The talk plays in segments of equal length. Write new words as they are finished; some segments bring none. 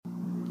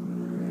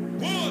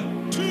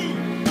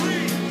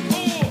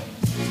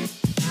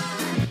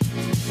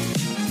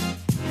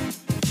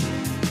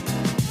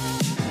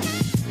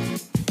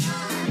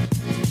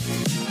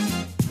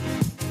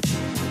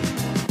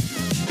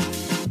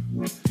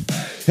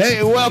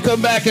Hey,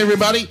 welcome back,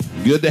 everybody.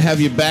 Good to have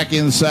you back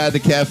inside the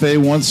cafe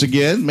once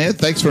again. Man,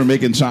 thanks for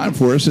making time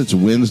for us. It's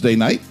Wednesday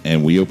night,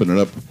 and we open it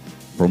up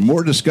for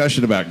more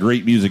discussion about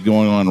great music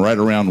going on right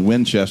around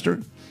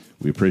Winchester.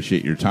 We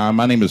appreciate your time.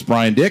 My name is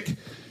Brian Dick,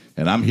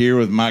 and I'm here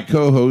with my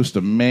co-host,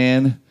 a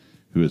man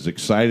who is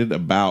excited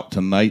about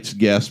tonight's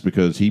guest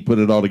because he put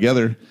it all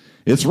together.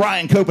 It's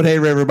Ryan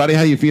Copenhagen, everybody.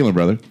 How you feeling,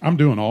 brother? I'm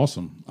doing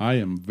awesome. I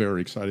am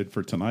very excited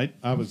for tonight.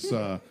 I was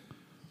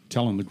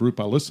telling the group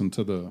I listened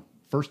to the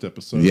first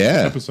episode.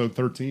 Yeah. Episode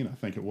 13, I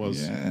think it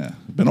was. Yeah,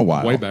 been a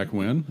while. Way back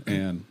when,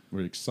 and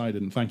we're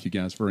excited. And thank you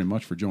guys very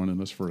much for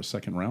joining us for a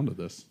second round of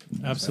this.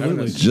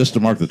 Absolutely. Just to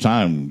mark the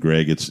time,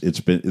 Greg, this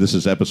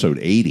is episode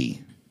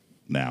 80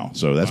 now,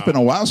 so that's been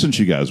a while since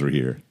you guys were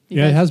here.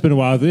 Yeah, it has been a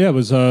while. Yeah,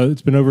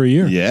 it's been over a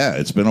year. Yeah,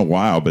 it's been a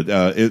while. But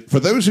for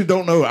those who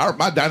don't know,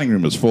 my dining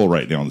room is full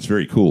right now, and it's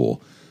very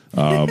cool.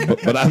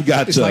 But I've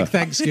got It's like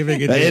Thanksgiving.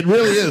 it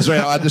really is.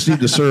 Right? I just need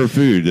to serve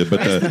food. But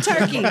the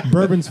turkey.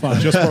 Bourbon's fine.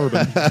 Just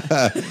bourbon.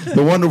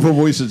 The wonderful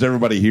voices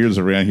everybody hears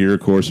around here, of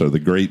course, are the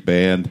great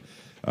band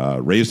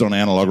Raised on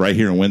Analog right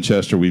here in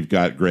Winchester. We've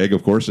got Greg,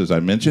 of course, as I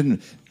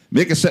mentioned.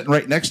 Mick is sitting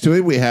right next to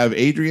him. We have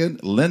Adrian,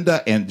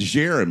 Linda, and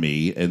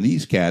Jeremy, and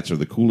these cats are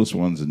the coolest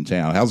ones in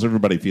town. How's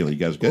everybody feeling? You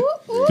guys good?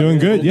 Doing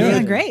good, yeah.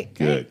 Doing great.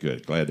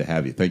 Good. Glad to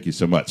have you. Thank you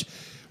so much.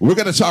 We're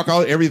going to talk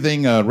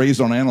everything Raised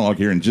on Analog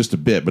here in just a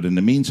bit, but in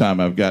the meantime,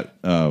 I've got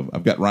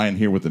Ryan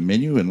here with the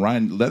menu, and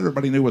Ryan, let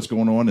everybody know what's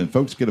going on, and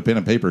folks, get a pen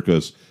and paper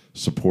because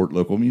support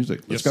local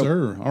music. Let's go.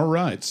 Sir. All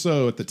right.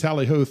 So at the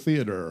Tally Ho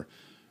Theater,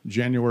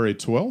 January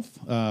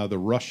 12th, the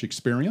Rush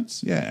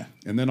Experience. Yeah.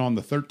 And then on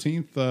the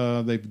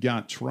 13th, they've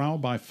got Trial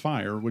by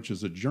Fire, which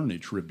is a Journey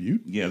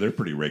tribute. Yeah, they're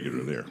pretty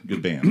regular there.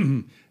 Good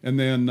band. And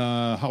then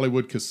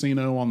Hollywood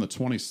Casino on the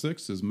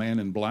 26th is Man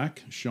in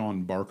Black,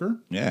 Sean Barker.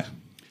 Yeah.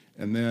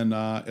 And then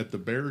at the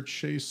Bear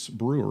Chase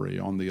Brewery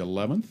on the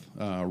 11th,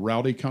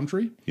 Rowdy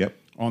Country. Yep.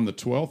 On the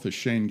 12th is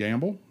Shane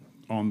Gamble.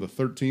 On the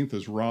 13th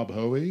is Rob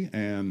Hoey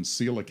and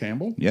Sheila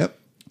Campbell. Yep.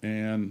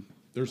 And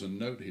there's a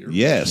note here.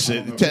 Yes,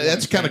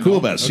 that's kind of cool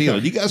about Sheila.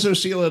 Okay. Do you guys know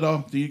Sheila at all?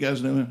 Do you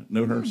guys know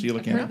her, Sheila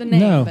I've Campbell? heard the name,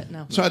 No. but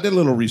no. So I did a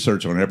little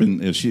research on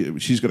her.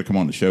 She's going to come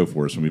on the show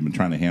for us, and we've been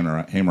trying to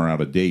hammer out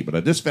a date. But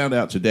I just found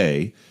out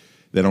today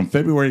that on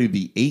February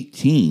the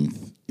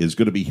 18th is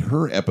going to be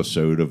her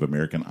episode of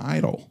American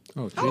Idol.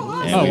 Oh,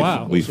 And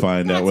wow. we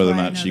find out That's whether or why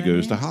I not know she that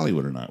goes to name.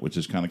 Hollywood or not, which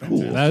is kind of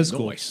cool. That is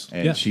cool.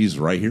 And Yeah. she's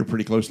right here,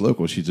 pretty close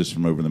local. She's just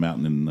from over the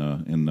mountain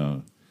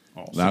in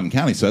Loudoun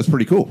County, so that's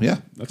pretty cool. Yeah.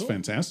 That's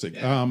fantastic.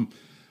 On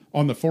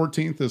the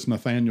 14th is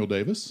Nathaniel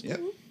Davis. Yep.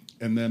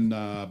 And then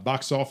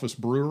Box Office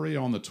Brewery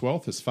on the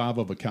 12th is Five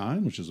of a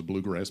Kind, which is a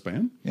bluegrass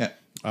band. Yeah.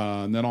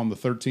 And then on the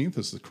 13th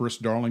is the Chris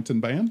Darlington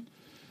Band.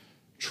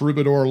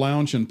 Troubadour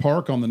Lounge and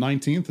Park on the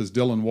 19th is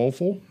Dylan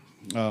Wolfel.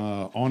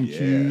 On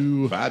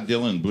Cue Buy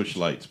Dylan Bush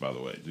Lights, by the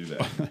way. Do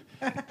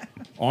that.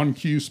 On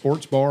Cue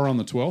Sports Bar on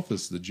the 12th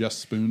is the Jess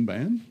Spoon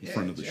Band,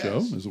 friend of the show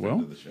as well.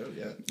 Friend of the show,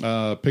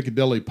 yeah.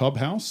 Piccadilly Pub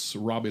House,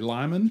 Robbie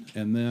Lyman.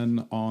 And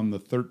then on the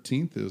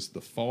 13th is the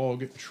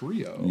Fog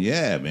Trio.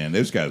 Yeah, man.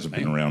 Those guys have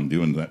been around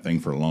doing that thing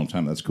for a long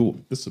time. That's cool.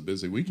 This is a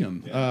busy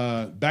weekend.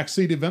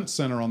 Backseat Event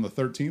Center on the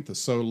 13th is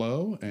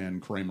Solo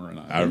and Kramer and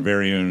I. Our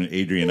very own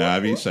Adrian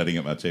Ivey setting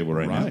up my table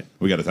right now. Right.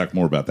 We got to talk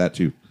more about that,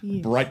 too.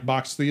 Bright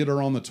Box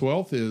Theater on the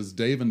 12th is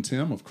Dave and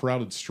Tim of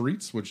Crowded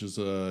Streets, which is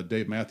a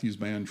Dave Matthews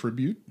Band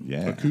tribute.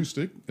 Yeah.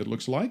 Acoustic, it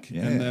looks like.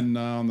 Yeah. And then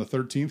on the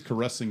 13th,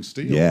 Caressing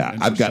Steel. Yeah,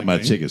 I've got my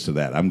Interesting name. tickets to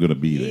that. I'm going to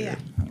be there.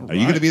 Yeah. Are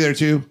you going to be there,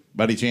 too,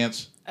 by any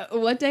chance?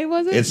 What day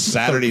was it? It's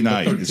Saturday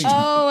night. It's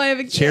oh, I have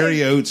a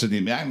Terry Oates,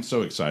 and I'm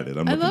so excited.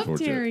 I'm looking love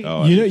forward Terry. to it.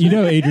 Oh, You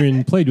know,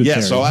 Adrian played with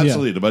yes, Terry. oh,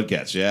 absolutely. The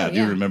Mudcats. Yeah, I do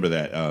yeah. remember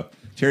that.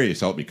 Terry has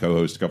helped me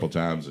co-host a couple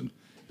times, and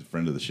he's a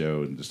friend of the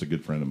show, and just a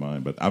good friend of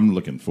mine. But I'm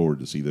looking forward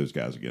to see those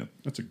guys again.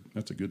 That's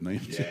a good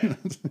name. Yeah.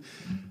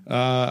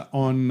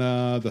 On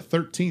the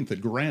 13th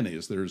at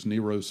Granny's, there's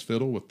Nero's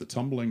Fiddle with the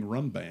Tumbling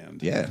Run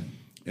Band. Yeah.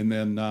 And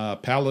then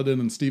Paladin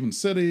and Stephen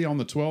City on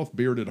the 12th,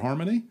 Bearded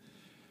Harmony.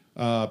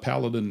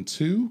 Paladin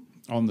 2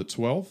 on the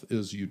 12th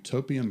is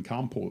Utopian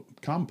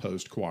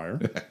Compost Choir.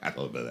 I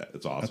love that.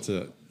 It's awesome. That's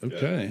it.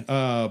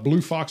 Okay.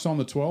 Blue Fox on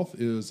the 12th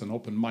is an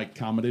open mic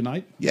comedy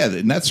night. Yeah,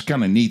 and that's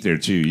kind of neat there,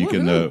 too. You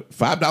can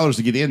 $5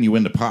 to get in, you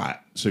win the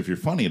pot. So if you're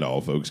funny at all,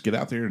 folks, get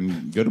out there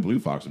and go to Blue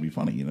Fox and be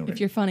funny. You know, If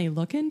you're funny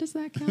looking, does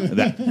that count?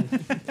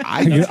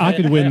 I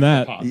could win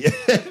that.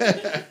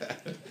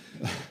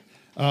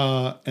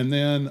 And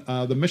then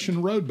the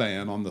Mission Road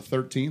Band on the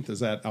 13th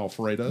is at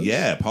Alfredo's.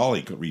 Yeah,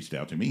 Paulie reached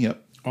out to me.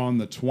 Yep. On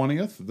the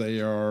 20th, they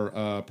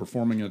are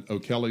performing at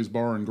O'Kelly's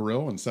Bar and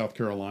Grill in South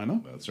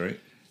Carolina. That's right.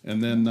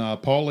 And then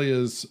Paulie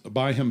is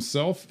by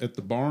himself at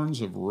the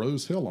Barns of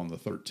Rose Hill on the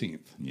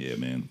 13th. Yeah,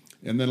 man.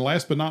 And then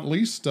last but not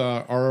least,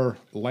 our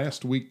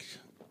last week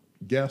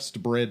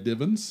guest, Brad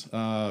Divins,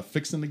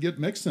 fixing to get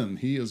mixing.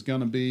 He is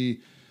going to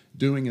be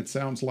doing, it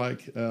sounds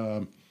like,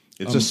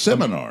 It's a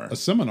seminar. A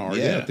seminar,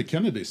 Yeah. at the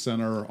Kennedy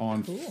Center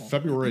on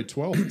February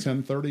 12th,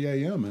 10:30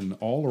 a.m., and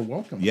all are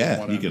welcome. from Yeah,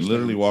 what I you can understand.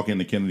 literally walk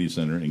into Kennedy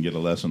Center and get a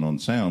lesson on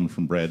sound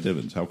from Brad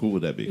Divins. How cool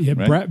would that be? Yeah,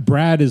 right?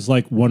 Brad is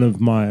like one of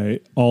my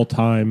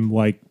all-time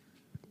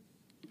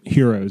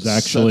heroes.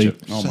 Actually,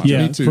 Such a- Oh my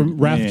yeah, Me too. from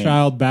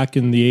Wrathchild back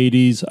in the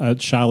 '80s at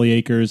Shally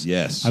Acres.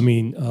 Yes. I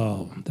mean,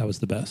 that was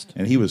the best.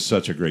 And he was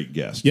such a great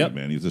guest, Yep. too,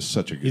 man. He's just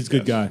such a good He's a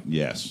good guest. guy.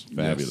 Yes,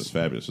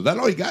 fabulous. So that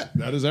all you got?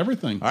 That is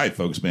everything. All right,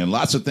 folks, man.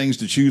 Lots of things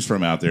to choose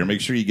from out there.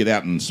 Make sure you get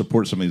out and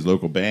support some of these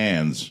local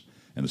bands,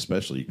 and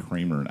especially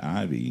Kramer and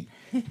Ivy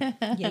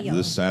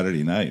this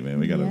Saturday night, man.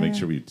 We got to make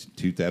sure we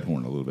toot that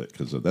horn a little bit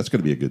because that's going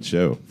to be a good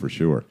show for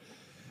sure.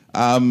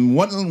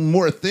 One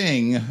more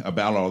thing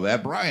about all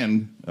that.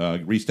 Brian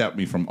reached out to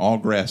me from All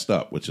Grassed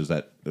Up, which is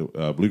that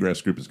bluegrass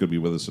group that's going to be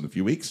with us in a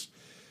few weeks.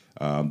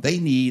 They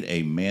need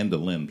a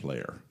mandolin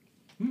player.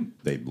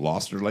 They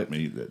lost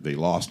They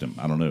lost him.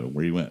 I don't know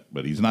where he went,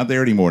 but he's not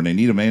there anymore. And they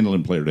need a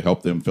mandolin player to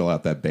help them fill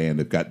out that band.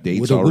 They've got dates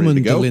Would a already to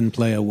woman go. mandolin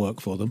player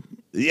work for them?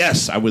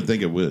 Yes, I would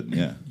think it would.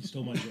 Yeah. You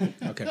stole my joke.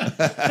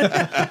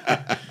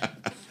 Okay.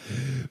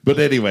 But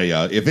anyway,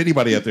 if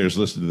anybody out there is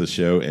listening to the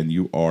show and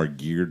you are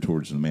geared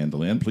towards the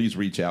mandolin, please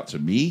reach out to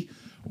me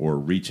or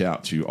reach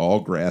out to All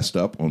Grassed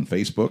Up on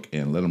Facebook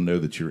and let them know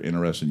that you're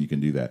interested and you can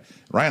do that.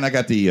 Ryan, I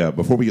got the,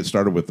 before we get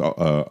started with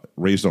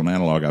Raised on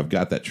Analog, I've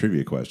got that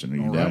trivia question. Are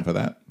you All down right. for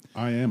that?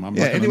 I am. I'm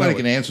Yeah, not gonna anybody know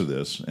can it. answer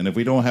this. And if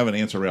we don't have an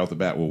answer right off the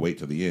bat, we'll wait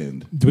to the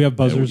end. Do we have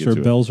we'll buzzers get or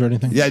to it. bells or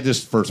anything? Yeah,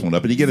 just first one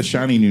up. And you get a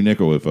shiny new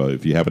nickel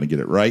if you happen to get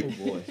it right.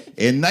 Oh, boy.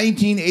 In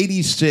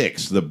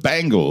 1986, the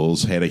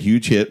Bangles had a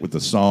huge hit with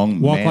the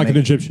song Walk Like an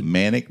Egyptian.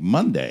 Manic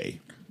Monday.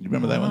 You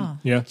remember that one?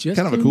 Yeah. Just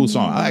Kind of a cool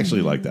song. I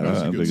actually like that.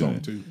 That's a I'm good big on song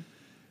it. too.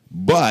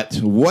 But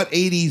what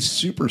 80s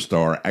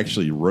superstar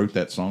actually wrote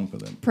that song for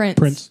them?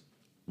 Prince.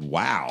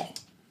 Wow.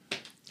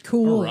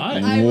 Cool.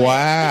 All right.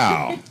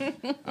 Wow.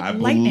 I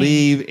Lightning.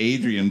 believe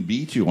Adrian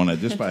beat you on it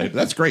just by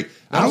that's great.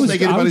 I don't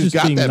think I was anybody's just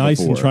got being that nice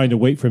before. and trying to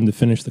wait for him to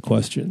finish the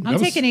question. I'm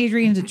was- taking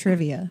Adrian to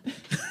trivia.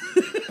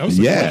 That was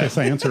the Yeah. quickest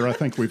answer I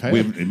think we've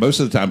had. Most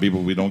of the time,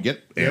 we don't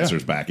get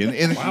answers back, and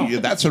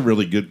that's a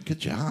really good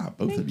job,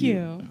 both of Thank you.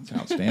 you. That's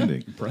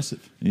outstanding.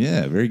 Impressive.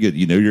 Yeah, very good.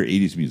 You know your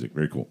 80s music,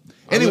 very cool.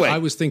 Anyway, I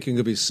was thinking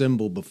of his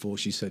symbol before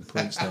she said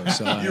Prince, though.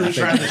 So you were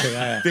trying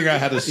to figure out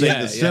how to say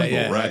the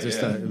symbol, right? I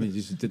just, Yeah. I mean,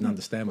 you just didn't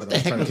understand what I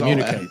was heck trying to was all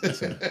communicate.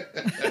 So.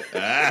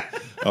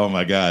 Oh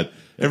my God,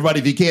 everybody!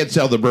 If you can't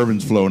tell, the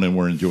bourbon's flowing, and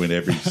we're enjoying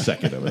every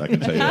second of it. I can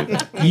tell you.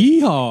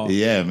 Yeehaw!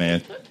 Yeah,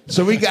 man.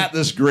 So we got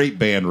this great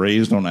band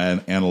Raised on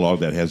Analog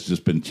that has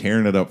just been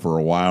tearing it up for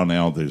a while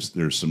now. There's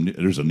a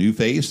new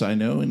face I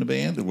know in the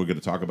band, and we're going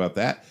to talk about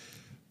that.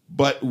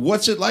 But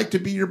what's it like to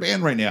be your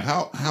band right now?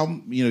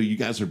 How you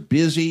guys are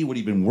busy? What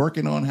have you been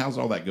working on? How's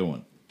all that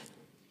going?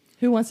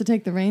 Who wants to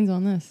take the reins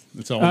on this?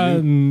 It's all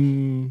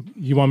you.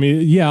 You want me?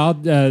 Yeah,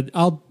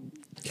 I'll.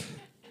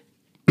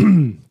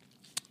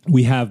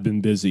 We have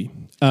been busy.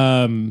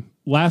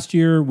 Last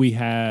year we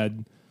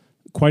had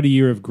quite a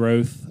year of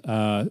growth.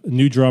 A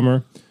new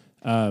drummer.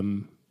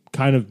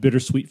 Kind of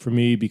bittersweet for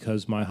me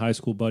because my high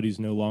school buddy's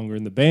no longer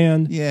in the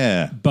band.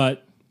 Yeah.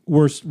 But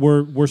we're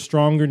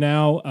stronger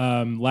now.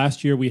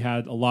 Last year we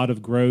had a lot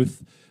of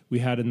growth. We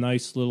had a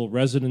nice little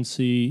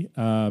residency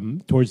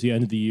towards the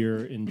end of the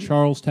year in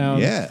Charlestown.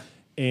 Yeah.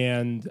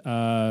 And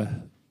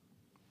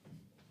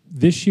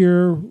this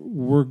year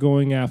we're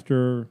going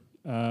after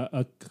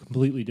a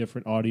completely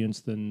different audience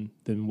than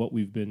what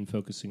we've been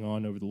focusing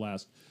on over the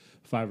last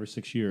 5 or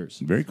 6 years.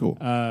 Very cool.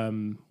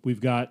 We've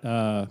got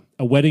a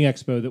wedding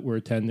expo that we're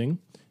attending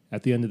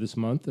at the end of this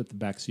month at the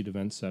Backseat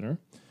Events Center.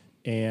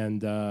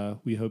 And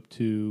we hope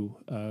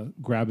to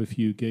grab a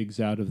few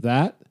gigs out of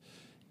that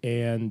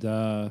and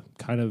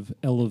kind of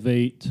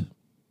elevate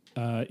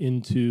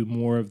into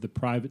more of the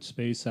private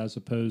space as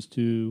opposed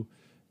to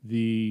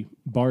the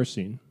bar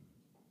scene.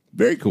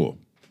 Very cool.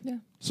 Yeah.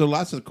 So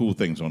lots of cool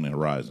things on the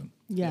horizon.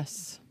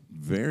 Yes.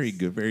 Very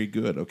good, very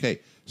good. Okay,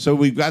 so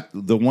we've got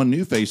the one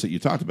new face that you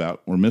talked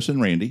about. We're missing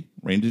Randy.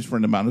 Randy's a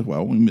friend of mine as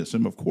well. We miss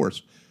him, of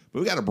course. But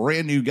we got a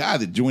brand new guy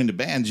that joined the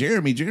band,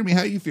 Jeremy. Jeremy,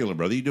 how you feeling,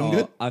 brother? You doing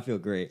good? I feel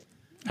great.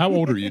 How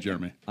old are you,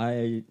 Jeremy?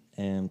 I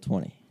am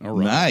 20. All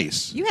right.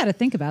 Nice. You had to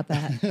think about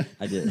that.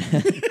 I did.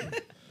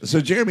 So,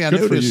 Jeremy, I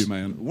Good for noticed you,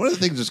 man. one of the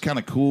things that's kind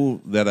of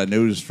cool that I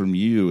noticed from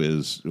you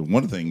is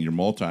one thing, you're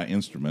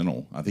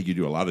multi-instrumental. I think you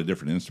do a lot of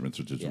different instruments,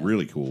 which is Yeah.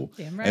 really cool.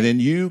 Damn right. And then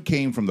you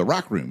came from the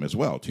rock room as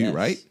well, too, Yes,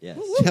 right? yes.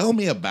 Tell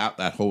me about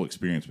that whole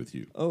experience with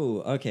you.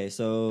 Oh, okay.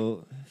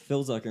 So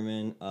Phil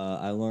Zuckerman,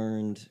 I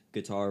learned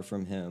guitar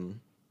from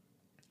him,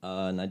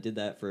 and I did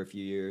that for a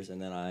few years,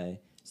 and then I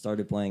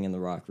started playing in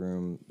the rock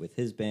room with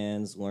his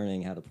bands,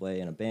 learning how to play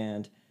in a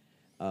band,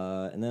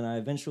 and then I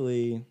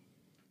eventually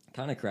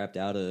kind of crapped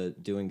out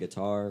of doing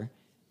guitar,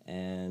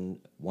 and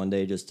one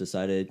day just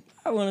decided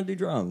I want to do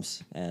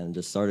drums, and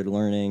just started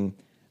learning.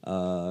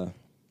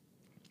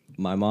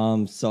 My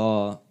mom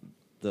saw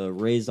the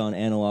Raised on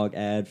Analog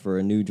ad for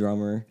a new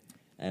drummer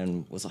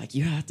and was like,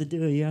 you have to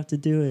do it, you have to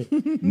do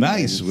it.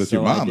 Nice. And With so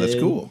your I mom. That's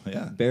did. cool.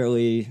 Yeah.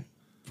 Barely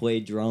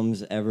played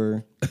drums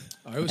ever.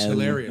 Oh, it was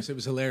hilarious. It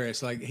was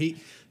hilarious. Like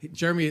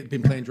Jeremy had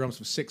been playing drums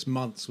for 6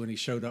 months when he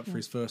showed up for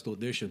his first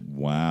audition.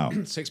 Wow.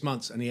 6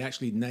 months, and he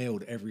actually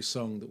nailed every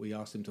song that we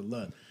asked him to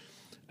learn.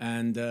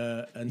 And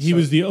He so-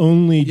 was the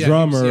only Yeah, he was the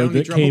drummer only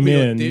that drummer came we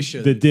in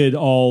auditioned. that did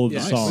all of the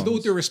Yeah, songs. with all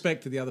due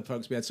respect to the other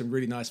folks, we had some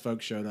really nice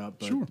folks showed up.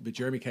 But, Sure. but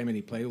Jeremy came in,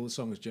 he played all the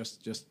songs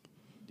just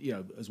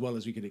as well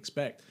as we could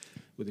expect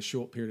with a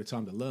short period of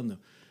time to learn them.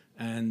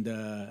 And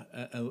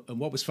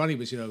what was funny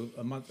was,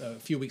 a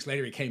few weeks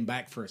later, he came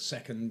back for a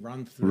second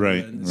run through.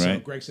 Right, And so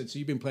right. Greg said, "So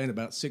you've been playing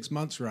about 6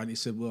 months, right?" And he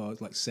said, "Well, it's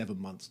like 7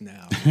 months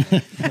now."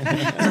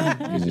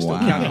 Because you're still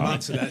counting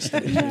months at that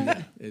stage.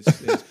 Yeah,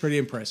 it's pretty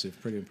impressive.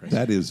 Pretty impressive.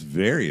 That is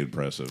very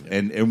impressive.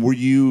 And were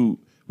you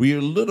a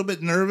little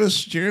bit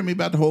nervous, Jeremy,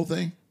 about the whole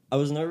thing? I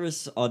was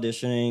nervous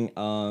auditioning.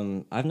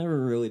 I've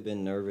never really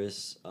been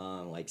nervous,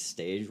 like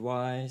stage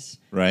wise.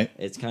 Right.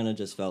 It's kind of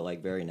just felt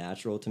like very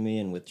natural to me,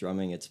 and with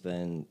drumming, it's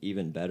been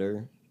even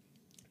better.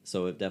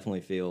 So it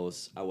definitely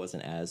feels I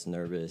wasn't as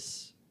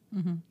nervous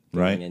going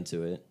Right.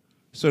 into it.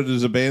 So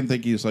does the band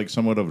think he's like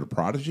somewhat of a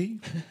prodigy?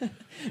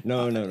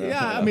 No.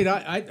 Yeah, I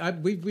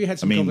mean, we had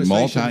some I mean,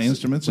 conversations.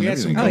 multi-instruments and we had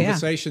some everything. Oh, yeah.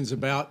 conversations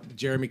about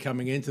Jeremy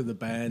coming into the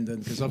band,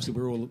 and because obviously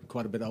we're all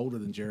quite a bit older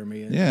than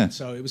Jeremy, and, Yeah. and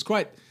so it was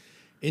quite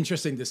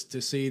interesting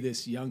to see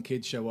this young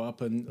kid show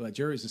up. And like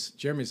Jeremy's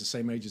the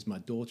same age as my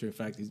daughter. In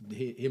fact,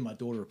 he and my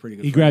daughter are pretty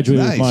good. He friends.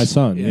 graduated Nice. with my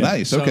son. Yeah. Yeah.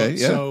 Nice. So, Okay.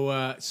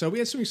 Yeah. So we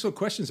had some sort of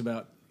questions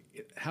about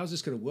how's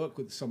this going to work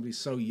with somebody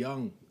so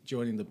young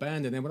joining the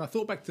band. And then when I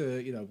thought back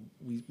to,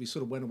 we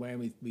sort of went away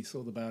and we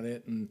thought about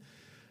it. And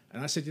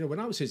I said, when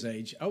I was his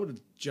age, I would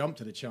have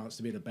jumped at a chance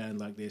to be in a band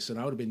like this. And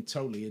I would have been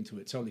totally into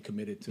it, totally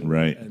committed to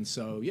Right. it. And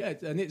so, yeah,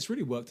 and it's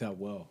really worked out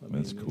well. I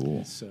mean, That's cool.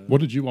 It's, What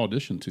did you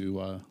audition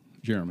to,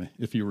 Jeremy,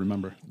 if you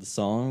remember? The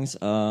songs,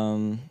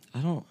 I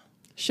don't.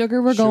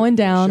 Sugar We're Going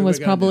Down Sugar was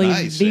We're Going probably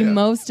Down. Nice, the yeah.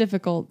 most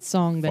difficult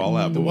song that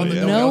Fallout Boy, one that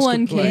yeah. no else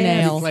one could can play.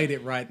 nail. He played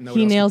it right. No one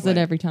He else could nails play it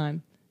every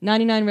time.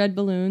 99 Red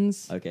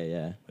Balloons. Okay,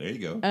 yeah. There you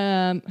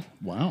go.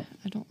 Wow.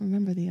 I don't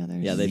remember the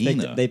others. Yeah,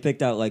 Nina. they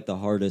picked out like the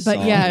hardest But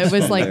songs yeah, it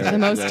was from like their the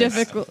most list.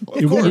 difficult. Of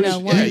course. You know, Yeah,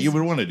 ones. you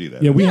would want to do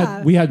that. Yeah,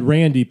 Yeah. we had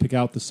Randy pick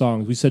out the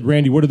songs. We said,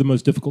 Randy, what are the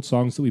most difficult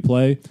songs that we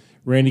play?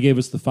 Randy gave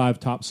us the 5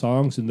 top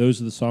songs, and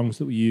those are the songs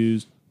that we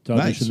used to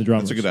Nice. audition the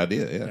drummers. That's a good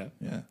idea.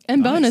 Yeah.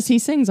 And Nice. bonus, he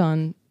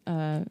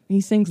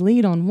sings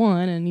lead on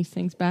one, and he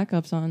sings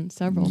backups on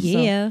several.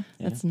 Yeah. So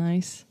that's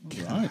nice.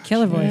 Right.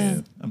 Killer voice.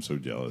 Man, I'm so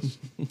jealous.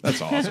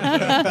 That's awesome.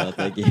 Well,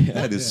 thank you.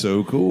 That is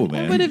so cool, I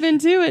man. would have been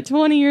too at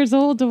 20 years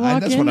old to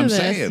walk that's into what I'm this.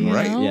 saying, you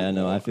right? know? Yeah,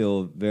 no, I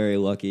feel very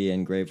lucky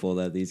and grateful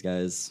that these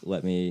guys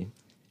let me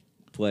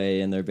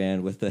play in their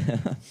band with them.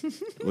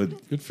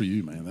 With Good for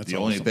you, man. That's the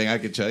awesome. only thing I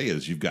can tell you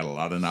is you've got a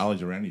lot of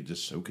knowledge around you.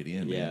 Just soak it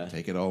in, Yeah. man.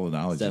 Take it all the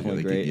knowledge. It's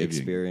definitely that they great give you.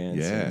 experience,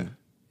 Yeah. and-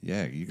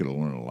 Yeah, you're going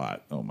to learn a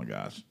lot. Oh, my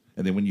gosh.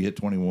 And then when you hit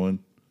 21,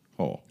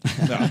 no.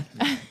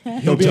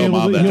 He'll be, tell able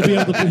Mom to, that.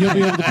 he'll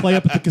be able to play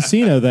up at the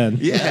casino then.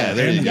 Yeah,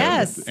 there you go.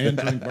 Yes. And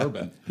drink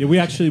bourbon. Yeah, we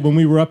actually when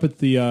we were up at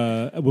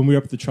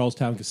the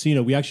Charlestown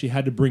Casino, we actually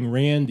had to bring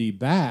Randy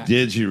back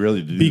Did you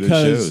really do those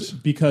shows?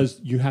 because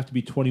you have to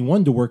be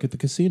 21 to work at the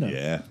casino.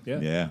 Yeah.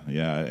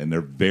 And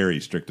they're very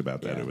strict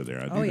about that over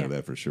there. I do know yeah.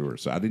 that for sure.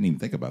 So I didn't even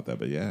think about that,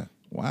 but yeah.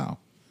 Wow.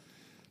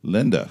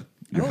 Linda,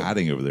 you're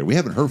hiding over there. We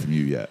haven't heard from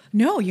you yet.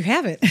 No, you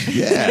haven't.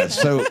 Yeah.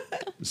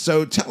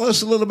 So tell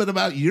us a little bit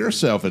about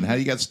yourself and how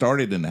you got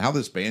started and how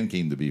this band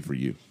came to be for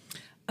you.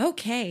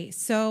 Okay,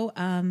 so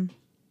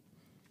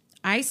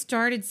I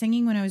started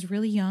singing when I was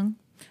really young.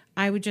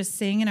 I would just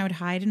sing and I would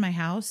hide in my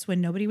house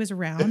when nobody was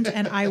around,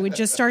 and I would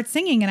just start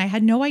singing, and I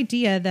had no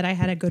idea that I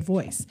had a good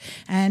voice.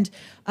 And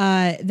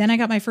then I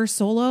got my first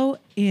solo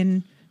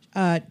in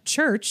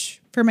church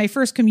for my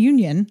first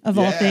communion of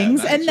all Yeah,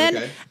 things. nice,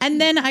 okay. And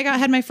then I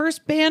had my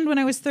first band when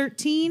I was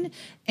 13,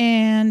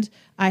 and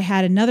I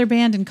had another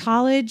band in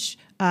college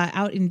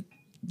out in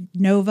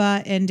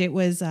Nova, and it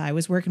was I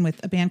was working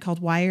with a band called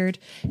Wired,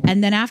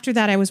 and then after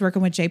that I was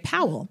working with Jay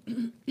Powell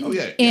Oh,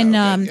 yeah. in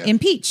okay.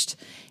 Impeached.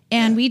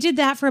 And we did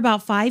that for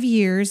about 5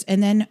 years,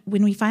 and then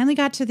when we finally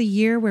got to the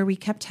year where we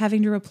kept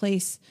having to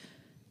replace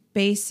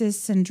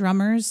bassists and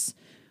drummers,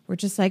 we're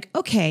just like,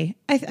 okay,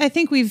 I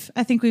think we've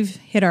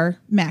hit our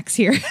max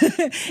here.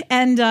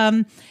 And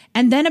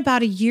then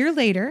about a year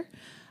later,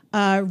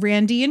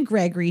 Randy and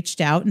Greg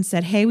reached out and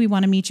said, hey, we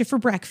want to meet you for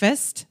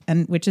breakfast,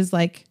 and which is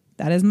like,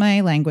 that is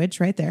my language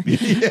right there.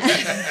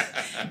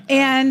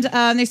 And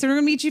they said, we're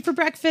going to meet you for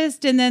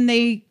breakfast. And then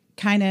they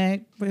kind of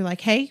were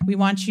like, hey, we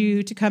want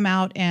you to come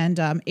out, and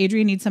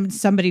Adrian needs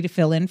somebody to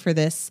fill in for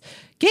this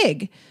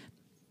gig.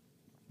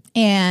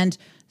 And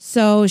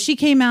so she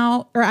came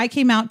out, or I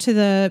came out to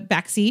the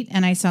back seat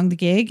and I sung the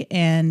gig.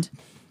 And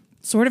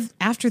sort of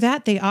after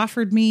that, they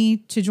offered me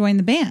to join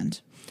the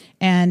band.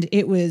 And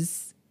it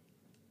was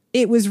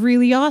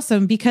really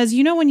awesome because,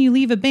 when you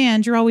leave a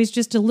band, you're always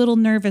just a little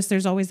nervous.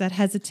 There's always that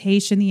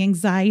hesitation, the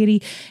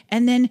anxiety.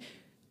 And then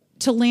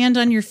to land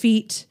on your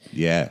feet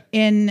Yeah.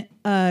 in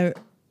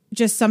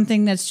just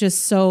something that's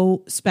just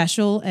so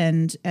special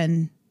and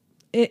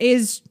it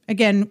is,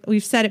 again,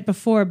 we've said it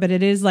before, but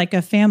it is like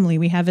a family.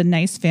 We have a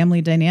nice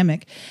family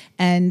dynamic,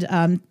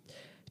 and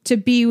to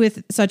be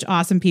with such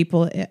awesome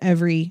people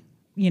every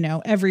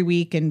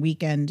week and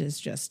weekend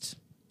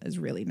is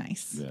really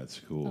nice.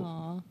 That's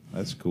cool.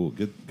 That's cool.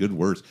 Good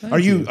words. Are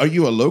you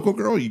a local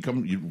girl? You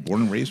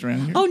born and raised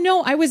around here? Oh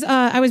no, I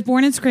was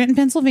born in Scranton,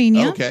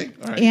 Pennsylvania. Okay,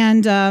 all right.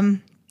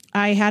 And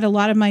I had a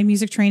lot of my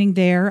music training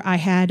there. I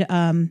had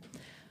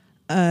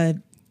a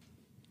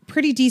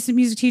pretty decent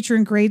music teacher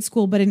in grade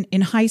school, but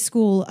in high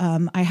school,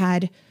 I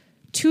had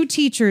 2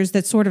 teachers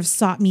that sort of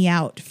sought me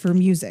out for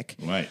music.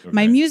 Right. Okay.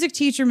 My music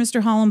teacher,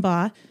 Mr.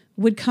 Hollenbaugh,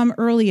 would come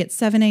early at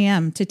 7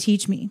 a.m. to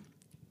teach me,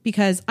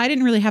 because I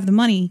didn't really have the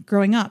money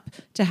growing up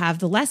to have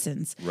the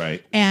lessons.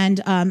 Right.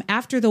 And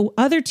after the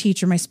other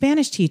teacher, my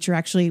Spanish teacher,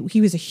 actually, he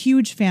was a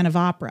huge fan of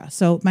opera.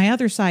 So my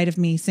other side of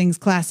me sings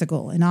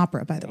classical and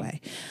opera, by the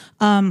way.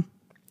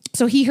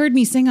 So he heard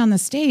me sing on the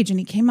stage, and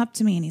he came up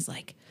to me and he's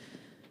like,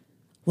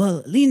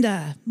 well,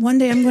 Linda, one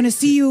day I'm going to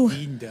see you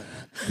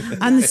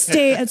on the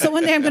stage. So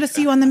one day I'm going to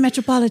see you on the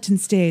Metropolitan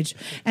stage.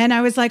 And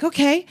I was like,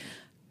 okay.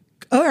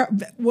 Or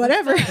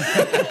whatever.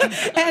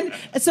 And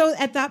so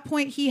at that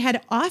point, he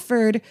had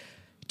offered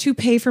to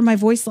pay for my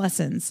voice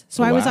lessons.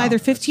 So I was Wow, either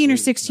 15 or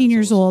 16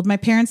 years old. My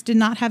parents did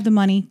not have the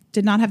money,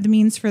 did not have the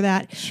means for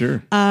that.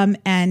 Sure.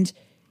 And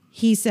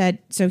he said,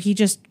 so he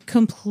just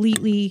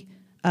completely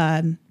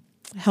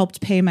helped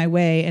pay my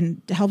way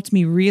and helped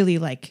me really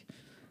like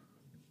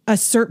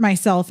assert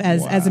myself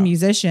as a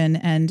musician.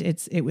 And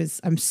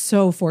I'm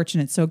so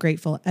fortunate, so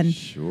grateful. And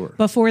Sure.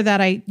 before that,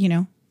 I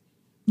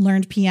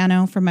learned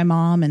piano from my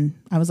mom, and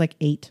I was like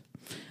 8,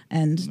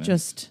 and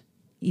just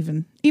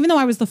even though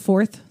I was the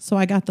 4th, so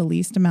I got the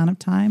least amount of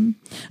time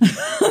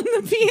on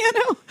the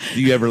piano.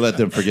 Do you ever let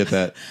them forget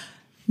that?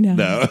 No.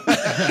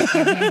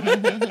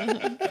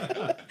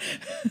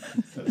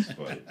 That's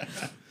funny.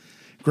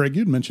 Greg,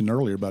 you'd mentioned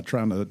earlier about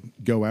trying to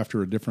go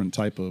after a different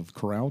type of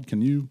crowd.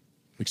 Can you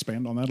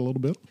expand on that a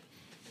little bit?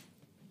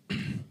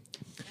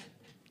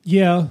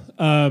 Yeah.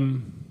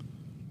 I'm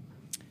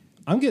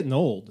getting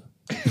old.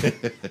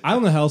 I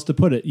don't know how else to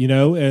put it,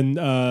 and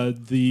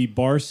the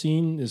bar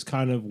scene is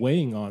kind of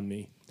weighing on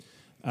me.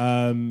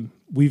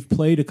 We've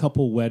played a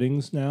couple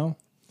weddings now,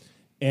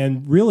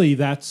 and really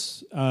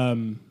that's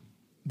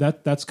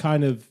that's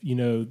kind of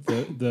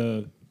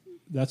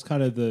that's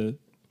kind of the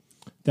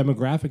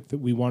demographic that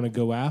we want to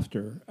go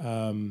after.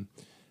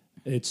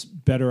 It's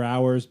better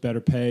hours,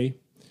 better pay.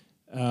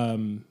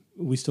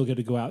 We still get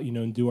to go out,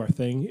 and do our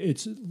thing.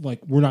 It's like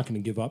we're not going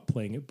to give up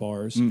playing at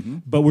bars,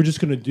 but we're just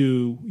going to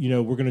do,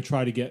 we're going to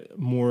try to get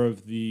more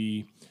of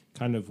the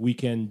kind of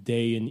weekend,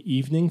 day and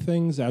evening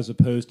things as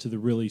opposed to the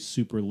really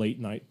super late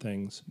night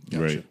things.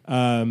 Right.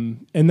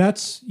 And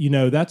that's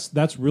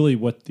really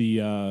what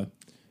the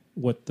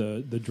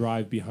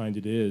drive behind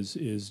it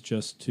is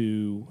just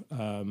to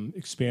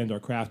expand our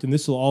craft. And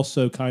this will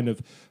also kind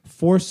of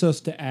force us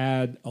to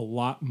add a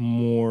lot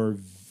more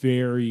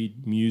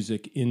varied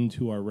music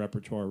into our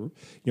repertoire.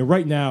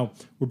 Right now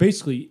we're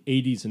basically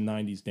 80s and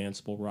 90s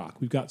danceable rock.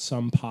 We've got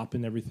some pop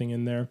and everything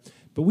in there,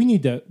 but we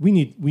need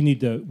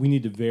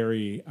to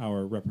vary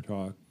our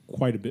repertoire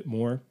quite a bit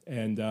more.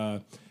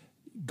 And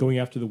going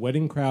after the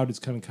wedding crowd is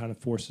kind of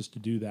force us to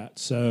do that.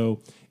 So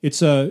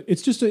it's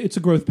a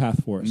growth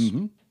path for us.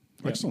 Mm-hmm.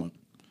 Excellent.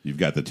 You've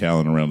got the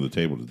talent around the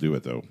table to do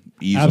it, though.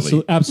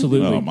 Easily.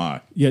 Absolutely. Oh, my.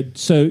 Yeah,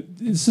 so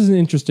this is an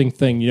interesting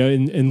thing,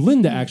 and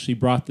Linda actually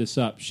brought this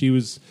up. She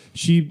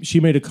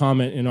made a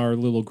comment in our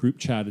little group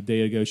chat a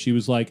day ago. She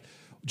was like,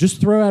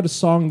 just throw out a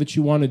song that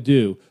you want to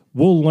do.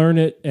 We'll learn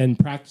it and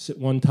practice it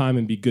one time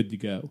and be good to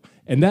go.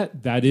 And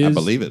that is, I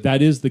believe it.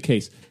 That is the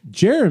case.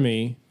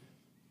 Jeremy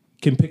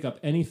can pick up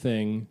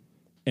anything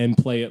and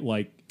play it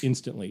like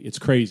instantly. It's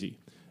crazy.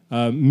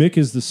 Mick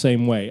is the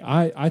same way.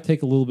 I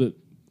take a little bit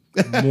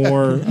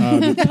more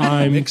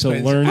time to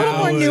learn. A little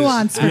more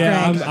nuance for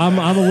Yeah, Greg. I'm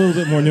a little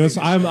bit more nuanced.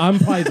 I'm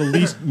probably the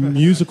least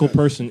musical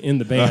person in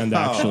the band,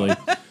 actually.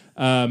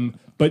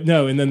 But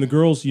no, and then the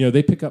girls,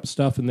 they pick up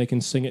stuff and they can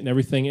sing it and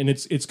everything, and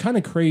it's kind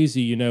of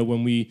crazy,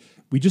 when we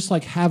just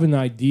like have an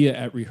idea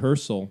at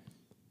rehearsal,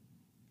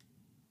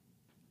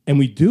 and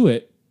we do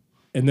it,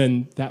 and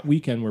then that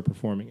weekend we're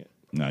performing it.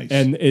 Nice.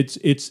 And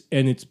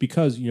it's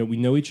because we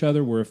know each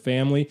other, we're a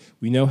family,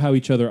 we know how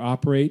each other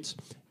operates,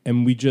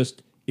 and we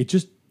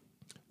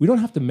don't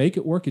have to make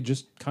it work. It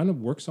just kind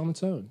of works on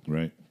its own.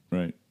 Right.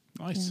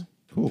 Nice. Yeah.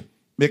 Cool.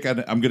 Mick,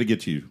 I'm going to get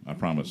to you, I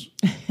promise.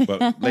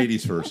 But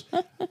ladies first.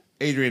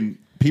 Adrian,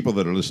 people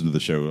that are listening to the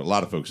show, a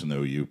lot of folks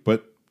know you,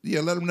 but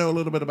let them know a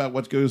little bit about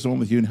what goes on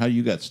with you and how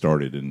you got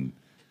started. And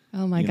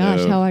Oh my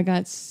gosh, how I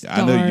got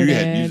started. I know you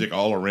had music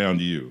all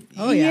around you.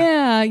 Oh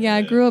yeah. Yeah.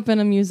 I grew up in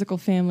a musical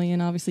family,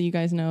 and obviously you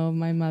guys know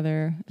my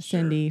mother,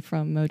 Cindy,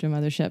 from Mojo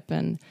Mothership,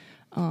 and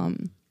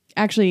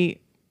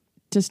actually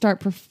to start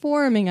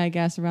performing, I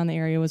guess, around the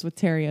area was with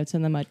Terry Oates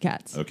and the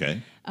Mudcats.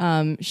 Okay.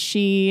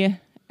 She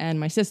and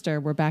my sister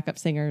were backup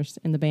singers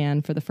in the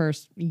band for the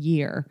first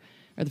year,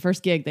 or the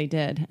first gig they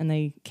did, and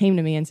they came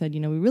to me and said, we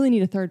really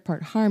need a third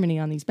part harmony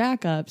on these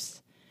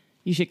backups.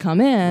 You should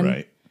come in.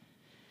 Right.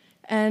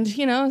 And,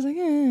 I was like,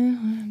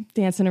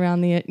 dancing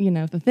around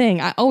the thing.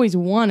 I always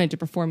wanted to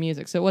perform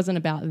music. So it wasn't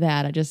about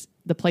that.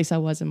 The place I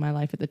was in my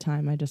life at the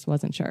time, I just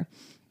wasn't sure.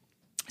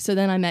 So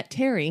then I met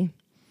Terry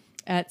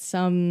at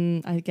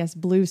some, I guess,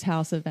 blues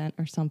house event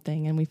or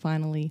something. And we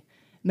finally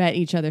met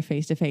each other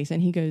face to face.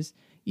 And he goes,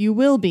 "You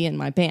will be in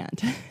my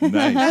band."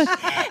 Nice.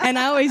 And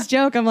I always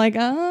joke, I'm like,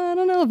 I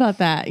don't know about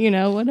that.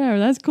 Whatever.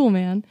 That's cool,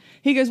 man.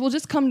 He goes, "Well,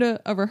 just come to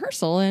a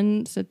rehearsal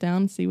and sit down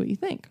and see what you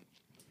think."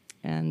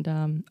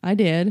 And I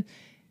did.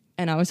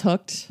 And I was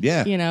hooked.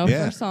 Yeah.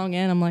 First song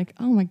in, I'm like,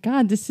 oh my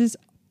God, this is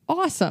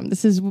awesome.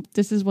 This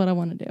is what I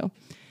want to do.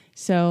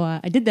 So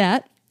I did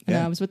that. And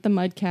Yeah. I was with the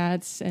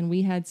Mudcats, and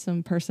we had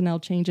some personnel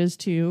changes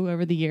too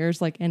over the years,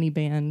 like any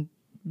band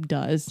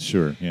does.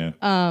 Sure. Yeah.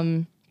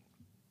 And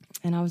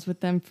I was with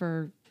them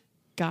for,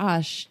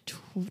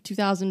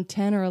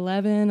 2010 or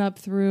 11 up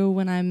through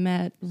when I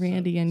met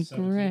Randy and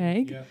 17,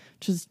 Greg, yeah.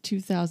 which was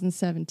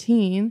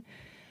 2017.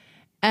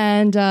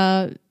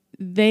 And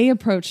they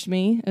approached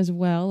me as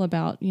well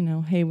about,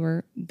 hey,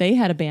 they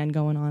had a band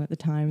going on at the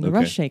time, the Okay.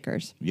 Rush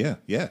Shakers, Yeah.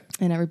 Yeah.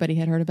 and everybody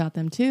had heard about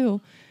them too.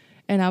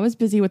 And I was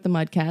busy with the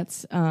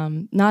Mudcats,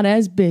 not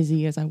as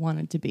busy as I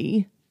wanted to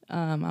be.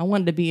 I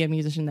wanted to be a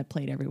musician that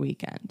played every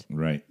weekend,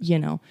 Right.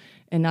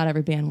 and not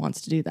every band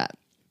wants to do that.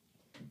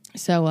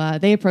 So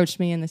they approached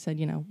me and they said,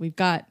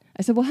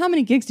 I said, well, how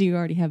many gigs do you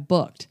already have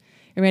booked?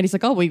 And Randy's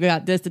like, oh, we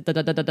got this,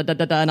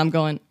 and I'm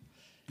going,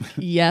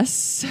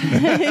 yes,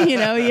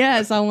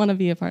 yes, I want to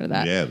be a part of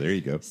that. Yeah. There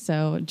you go.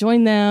 So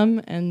joined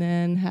them, and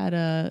then had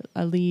a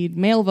lead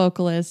male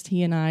vocalist.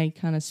 He and I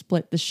kind of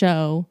split the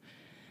show.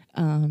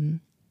 And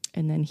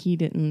then he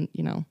didn't,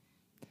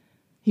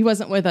 he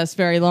wasn't with us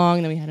very long.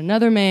 And then we had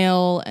another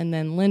male, and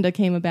then Linda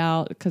came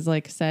about because,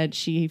 like I said,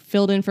 she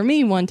filled in for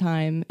me one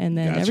time, and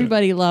then Gotcha.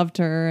 everybody loved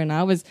her. And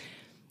I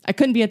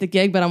couldn't be at the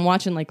gig, but I'm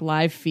watching like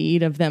live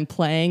feed of them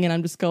playing, and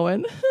I'm just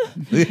going,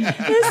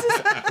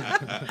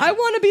 I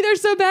want to be there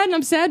so bad, and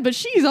I'm sad, but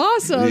she's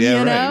awesome,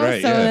 Yeah,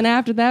 right, So yeah. then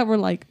after that, we're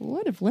like,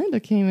 what if Linda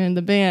came in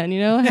the band?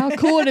 How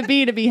cool would it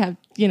be to have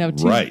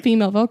two Right.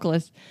 female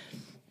vocalists?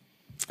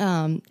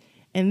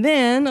 And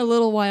then a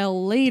little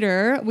while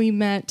later, we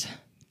met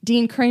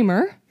Dean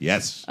Kramer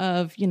Yes.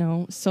 of,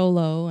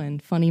 Solo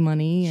and Funny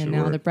Money, and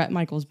now Sure. the Bret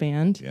Michaels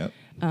Band. Yep.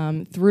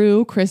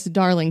 Through Chris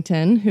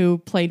Darlington, who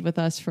played with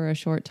us for a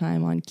short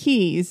time on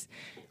keys.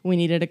 We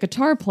needed a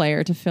guitar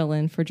player to fill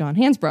in for John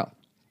Hansbrough.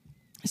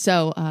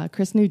 So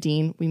Chris knew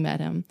Dean. We met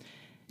him.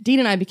 Dean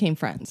and I became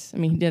friends. I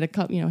mean, he did a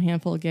couple,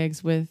 handful of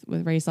gigs with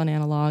Raised on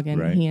Analog, and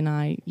Right. he and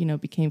I,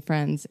 became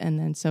friends. And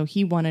then so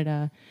he wanted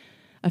a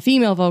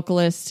female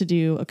vocalist to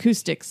do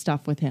acoustic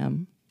stuff with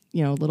him, a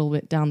little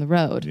bit down the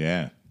road.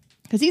 Yeah.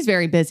 Because he's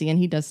very busy, and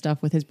he does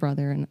stuff with his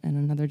brother and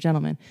another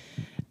gentleman.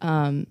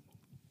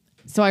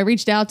 So I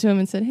reached out to him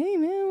and said, "Hey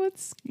man,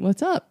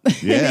 what's up?" Yeah.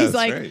 And he's That's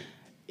like, great.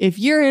 "If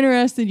you're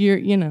interested,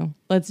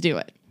 let's do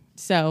it."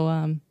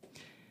 So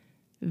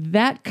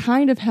that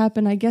kind of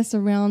happened, I guess,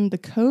 around the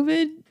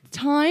COVID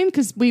time,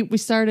 because we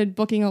started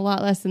booking a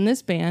lot less than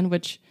this band,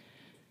 which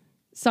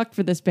sucked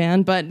for this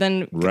band. But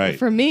then Right.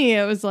 for me,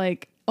 it was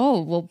like,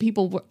 oh, well,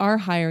 people are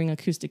hiring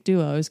acoustic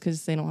duos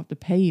because they don't have to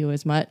pay you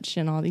as much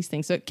and all these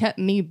things. So it kept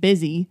me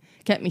busy,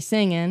 kept me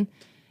singing.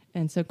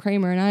 And so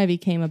Kramer and Ivy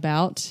came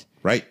about.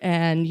 Right.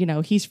 And,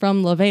 he's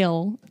from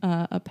LaVale,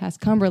 up past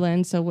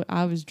Cumberland. So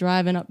I was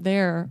driving up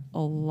there a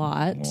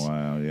lot.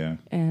 Wow. Yeah.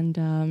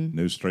 And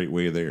No straight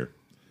way there.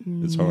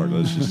 It's hard.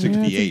 It's just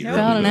 68.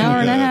 about an hour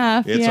and a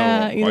half. It's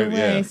Either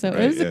way. So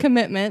it was a yeah.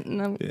 commitment.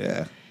 And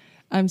Yeah.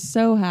 I'm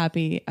so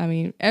happy. I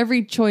mean,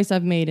 every choice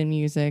I've made in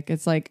music,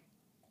 it's like,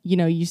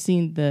 you've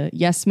seen the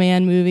Yes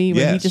Man movie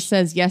where he Yes. just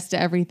says yes to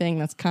everything.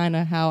 That's kind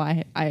of how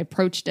I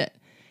approached it,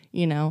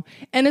 And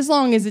as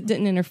long as it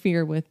didn't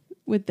interfere with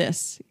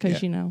this,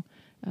 because, Yeah.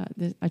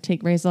 I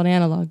take Raised on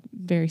Analog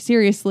very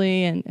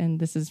seriously, and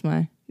these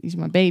are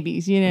my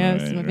babies,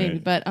 this is my Right, baby.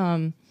 right.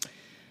 But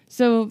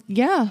so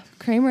yeah,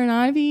 Kramer and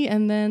Ivy,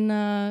 and then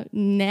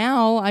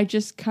now I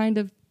just kind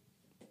of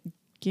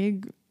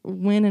gig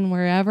when and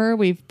wherever.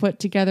 We've put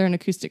together an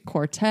acoustic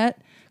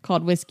quartet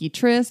called Whiskey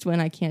Tryst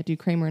when I can't do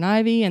Kramer and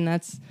Ivy, and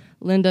that's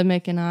Linda,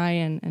 Mick, and I,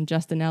 and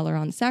Justin Eller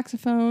on the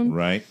saxophone.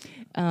 Right.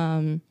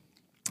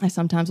 I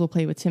sometimes will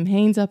play with Tim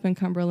Haynes up in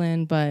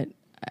Cumberland, but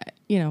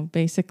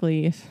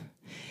basically,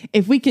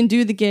 if we can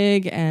do the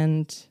gig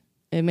and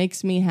it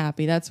makes me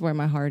happy, that's where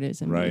my heart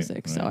is in Right,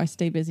 music. So right. I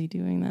stay busy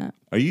doing that.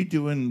 Are you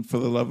doing For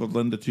the Love of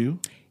Linda too?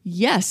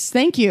 Yes,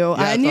 thank you.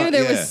 I I knew thought-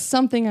 there yeah. was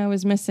something I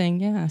was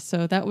missing. Yeah,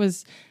 so that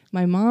was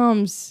my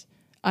mom's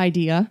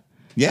idea.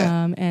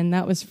 Yeah. And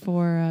that was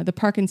for the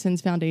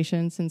Parkinson's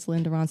Foundation, since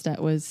Linda Ronstadt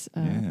was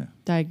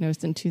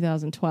diagnosed in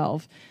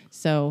 2012.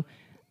 So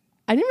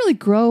I didn't really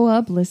grow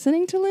up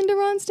listening to Linda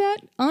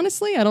Ronstadt,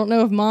 honestly. I don't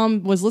know if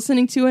mom was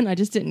listening to it and I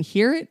just didn't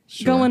hear it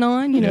going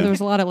on. Yeah. There was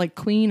a lot of like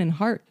Queen and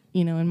Heart,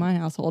 in my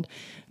household.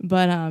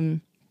 But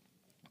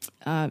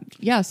so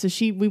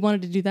we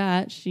wanted to do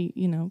that. She,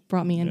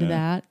 brought me into Yeah.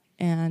 that.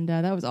 And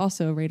that was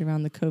also right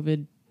around the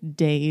COVID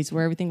days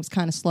where everything was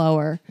kind of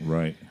slower.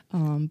 Right.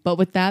 But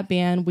with that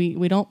band,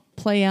 we don't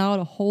play out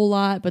a whole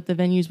lot, but the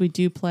venues we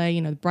do play,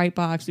 the Bright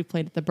Box, we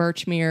played at the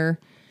Birchmere.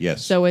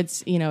 Yes. So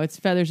it's, it's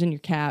feathers in your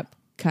cap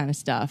kind of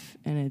stuff,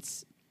 and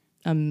it's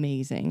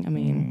amazing. I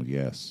mean,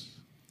 yes.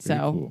 so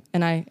Very cool.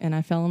 and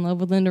I fell in love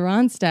with Linda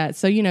Ronstadt.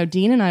 So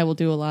Dean and I will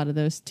do a lot of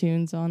those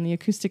tunes on the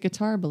acoustic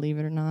guitar, believe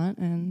it or not.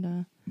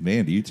 And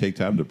Man, do you take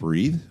time to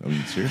breathe? I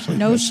mean, seriously?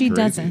 No, That's she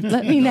crazy. doesn't.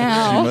 let me She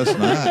now. must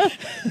not.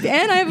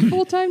 And I have a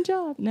full-time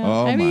job. No,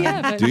 Oh I mean, my!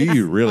 yeah, but Do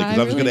you really? Because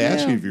I was really going to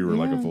ask do. you if you were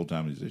like a Yeah.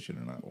 full-time musician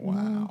or not.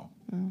 Wow!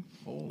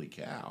 Holy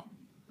cow!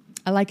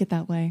 I like it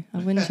that way. I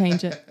wouldn't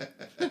change it.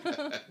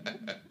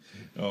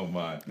 Oh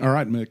my! All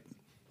right, Mick.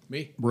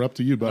 Me? We're up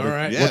to you, buddy. All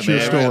right. Yeah, What's man,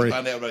 your I gotta story?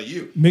 Find out about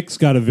you. Mick's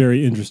got a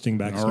very interesting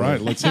backstory. All right,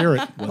 let's hear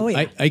it. Oh,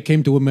 yeah. I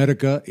came to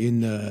America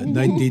in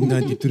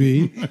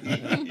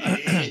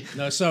 1993.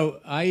 No, so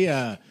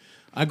I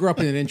grew up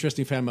in an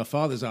interesting family. My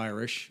father's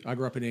Irish. I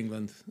grew up in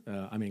England.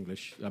 I'm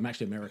English. I'm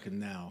actually American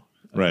now.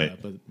 Right.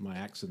 But my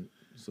accent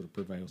sort of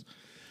prevails.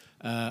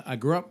 I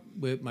grew up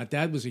with, my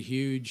dad was a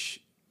huge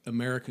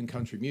American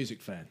country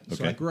music fan.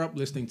 So I Okay. grew up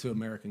listening to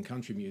American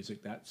country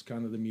music. That's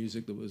kind of the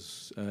music that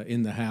was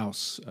in the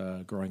house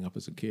growing up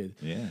as a kid.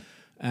 Yeah.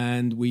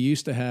 And we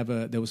used to have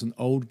there was an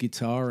old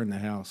guitar in the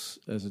house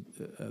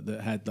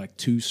that had like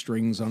 2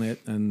 strings on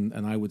it, and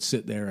I would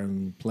sit there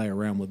and play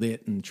around with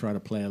it and try to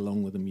play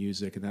along with the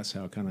music, and that's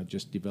how I kind of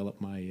just developed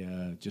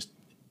my just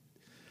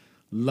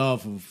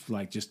love of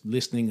like just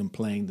listening and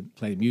playing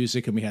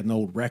music. And we had an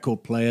old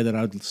record player that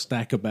I'd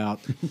stack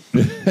about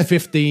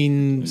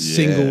 15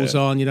 singles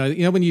on. You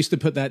know when you used to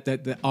put that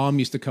the arm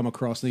used to come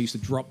across and they used to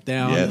drop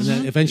down, Yes. and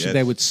then eventually Yes.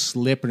 they would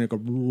slip and it'd go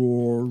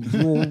roar,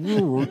 roar,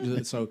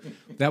 roar. So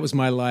that was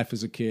my life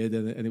as a kid,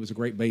 and it was a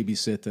great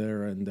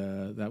babysitter,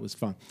 and that was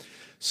fun.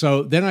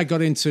 So then I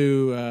got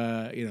into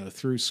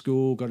through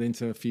school, got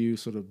into a few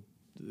sort of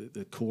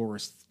the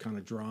chorus kind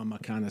of drama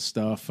kind of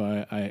stuff.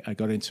 I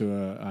got into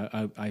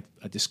I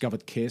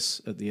discovered Kiss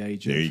at the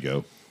age There of you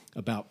go.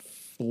 about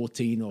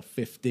 14 or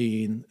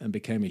 15 and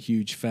became a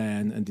huge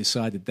fan and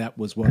decided that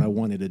was what I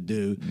wanted to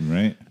do.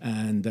 Right.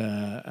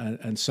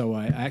 And so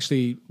I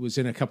actually was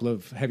in a couple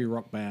of heavy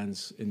rock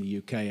bands in the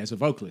UK as a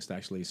vocalist,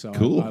 actually. So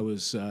Cool. I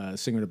was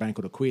singing in a band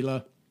called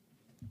Aquila,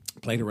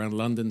 played around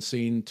London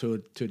scene,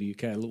 toured to the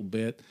UK a little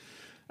bit.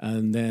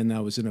 And then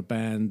I was in a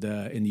band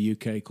in the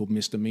UK called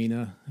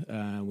Misdemeanor.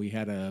 We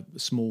had a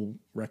small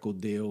record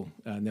deal,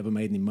 never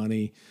made any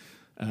money,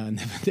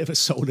 never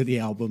sold any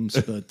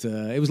albums, but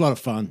it was a lot of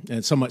fun.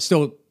 And so much,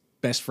 still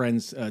best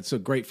friends, so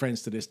great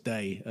friends to this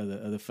day, are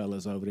the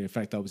fellas over there. In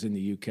fact, I was in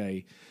the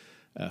UK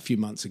a few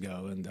months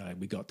ago, and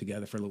we got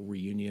together for a little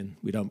reunion.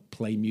 We don't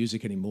play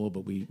music anymore,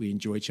 but we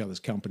enjoy each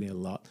other's company a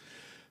lot.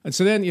 And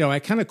so then, I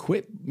kind of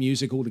quit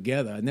music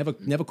altogether. I never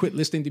quit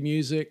listening to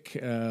music.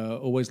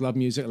 Always loved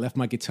music. I left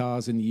my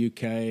guitars in the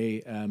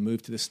UK,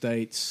 moved to the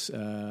States,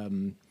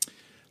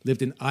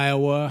 lived in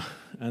Iowa,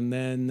 and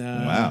then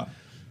Wow.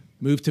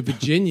 moved to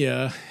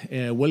Virginia,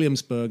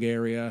 Williamsburg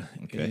area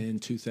Okay. in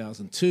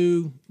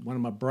 2002. One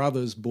of my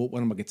brothers bought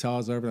one of my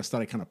guitars over, and I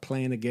started kind of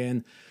playing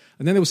again.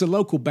 And then there was a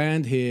local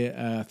band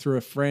here through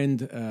a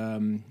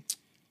friend.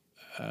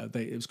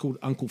 It was called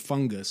Uncle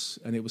Fungus,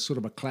 and it was sort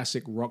of a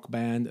classic rock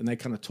band, and they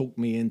kind of talked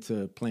me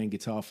into playing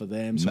guitar for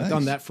them. So I've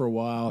done Nice. that for a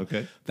while.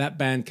 Okay. That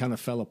band kind of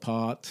fell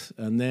apart.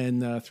 And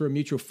then through a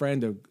mutual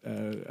friend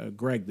of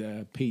Greg,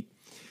 Pete,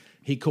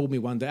 he called me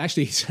one day.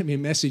 Actually, he sent me a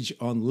message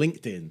on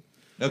LinkedIn.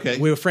 Okay.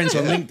 We were friends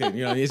on LinkedIn.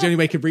 It's the only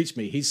way he could reach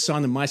me. His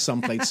son and my son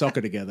played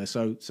soccer together.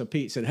 So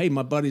Pete said, "Hey,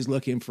 my buddy's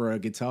looking for a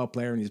guitar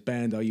player in his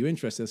band. Are you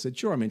interested?" I said,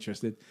 "Sure, I'm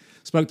interested."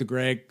 Spoke to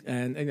Greg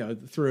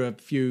and through a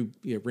few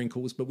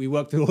wrinkles, but we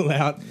worked it all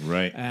out.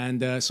 Right.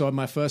 And so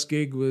my first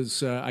gig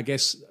was, I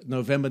guess,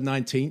 November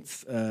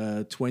 19th,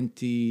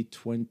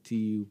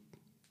 2022.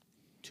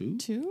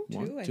 Two?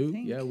 I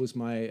think. Yeah, it was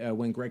my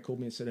when Greg called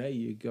me and said, "Hey,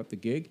 you got the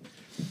gig."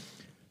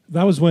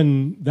 That was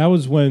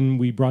when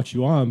we brought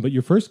you on, but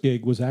your first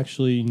gig was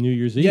actually New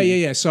Year's Eve.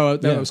 Yeah. So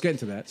Yeah. I was getting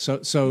to that. So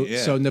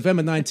Yeah.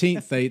 November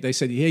 19th, they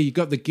said, "Hey, you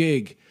got the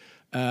gig.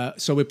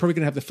 So we're probably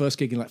going to have the first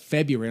gig in like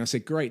February." And I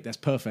said, "Great, that's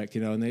perfect."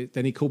 And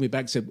then he called me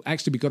back and said,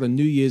 "Actually, we got a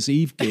New Year's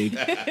Eve gig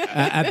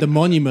at the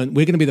Monument.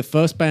 We're going to be the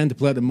first band to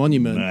play at the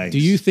Monument. Nice. Do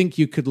you think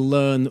you could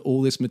learn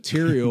all this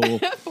material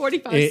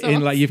 45 in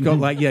songs. like you've got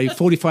like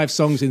 45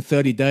 songs in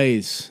 30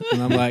 days?"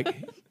 And I'm like,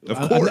 Of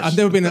course. I've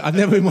never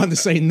been one to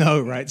say no,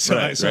 right? So,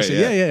 Right, so I right,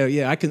 said,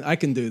 yeah, I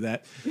can do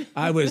that.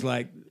 I was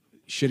like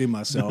shitting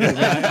myself.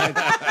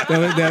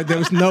 There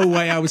was no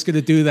way I was going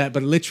to do that.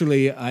 But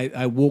literally,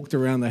 I walked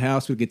around the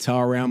house with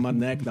guitar around my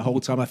neck the whole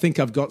time. I think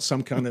I've got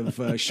some kind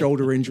of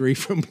shoulder injury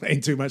from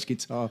playing too much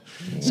guitar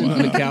sitting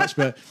on the couch.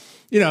 But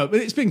but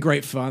it's been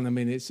great fun. I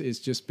mean, it's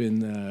just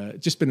been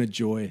a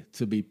joy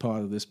to be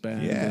part of this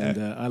band, Yeah.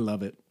 and I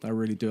love it. I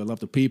really do. I love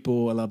the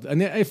people.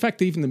 And in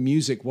fact, even the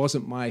music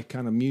wasn't my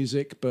kind of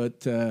music,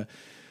 but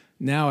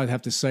now I'd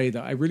have to say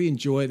that I really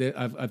enjoyed it.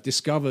 I've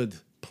discovered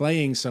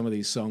playing some of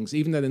these songs,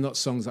 even though they're not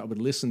songs that I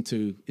would listen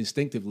to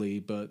instinctively,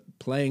 but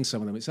playing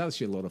some of them, it's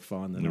actually a lot of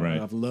fun. And Right.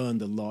 I've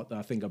learned a lot.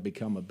 I think I've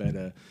become a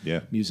better Yeah.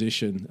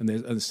 musician, and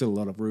there's still a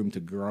lot of room to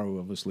grow,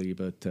 obviously.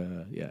 But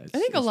I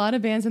think a lot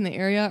of bands in the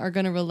area are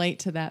going to relate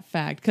to that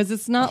fact because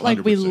it's not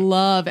like we 100%.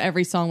 love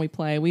every song we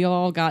play. We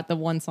all got the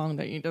one song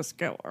that you just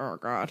go, oh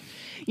God,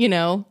 you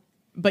know,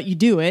 but you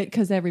do it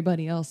because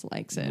everybody else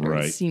likes it or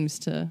Right. it seems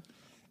to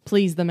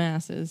please the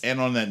masses. And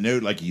on that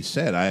note, like you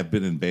said, I have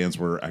been in bands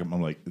where I'm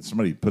like,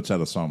 somebody puts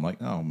out a song, I'm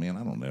like, oh man,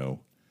 I don't know.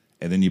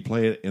 And then you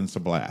play it and it's a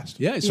blast.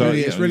 Yeah, it's So, really,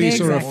 you it's know, really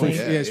sort of,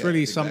 Exactly. it's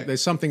really exactly. something.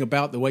 There's something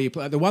about the way you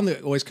play. The one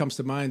that always comes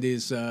to mind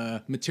is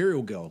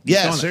Material Girl.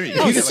 Yeah, Madonna.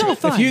 seriously. Oh, Yeah, so like-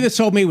 fun. If you'd have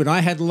told me when I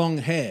had long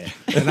hair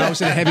and I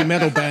was in a heavy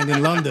metal band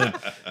in London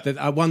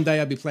that one day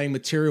I'd be playing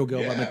Material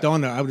Girl by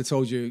Madonna, I would have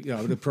told you, I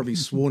would have probably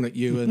sworn at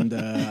you, and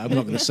I'm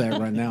not going to say it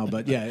right now,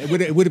 but yeah, it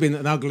would have been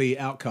an ugly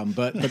outcome.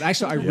 But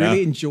actually, I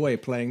really enjoy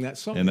playing that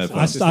song. And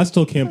that's I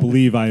still can't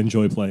believe I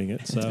enjoy playing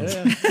it. So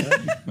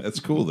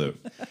That's cool though.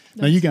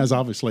 Now, you guys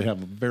obviously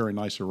have a very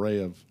nice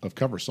array of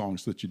cover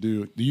songs that you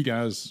do. Do you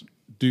guys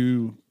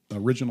do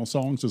original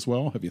songs as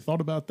well? Have you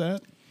thought about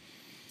that?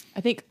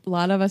 I think a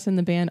lot of us in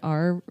the band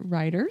are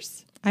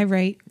writers. I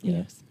write.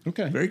 Yes.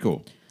 Okay. Very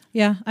cool.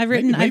 Yeah, I've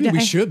written. Maybe I've, we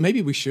I- should.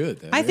 Maybe we should.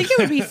 I think it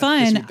would be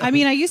fun. I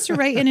mean, I used to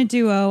write in a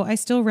duo. I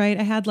still write.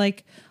 I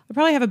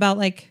probably have about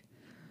like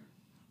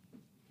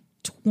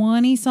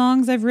 20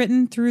 songs I've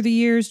written through the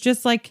years.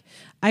 Just like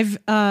I've,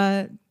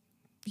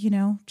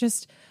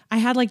 just I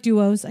had like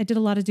duos. I did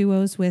a lot of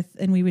duos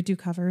and we would do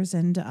covers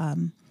and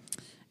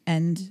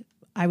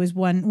I was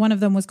one of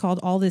them was called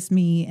All This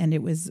Me, and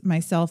it was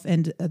myself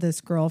and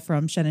this girl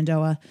from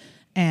Shenandoah,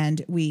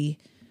 and we,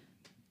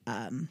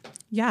 I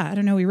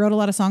don't know. We wrote a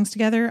lot of songs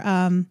together.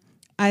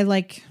 I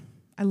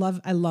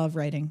love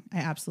writing. I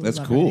absolutely That's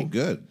love cool. writing.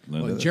 Good.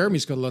 Well,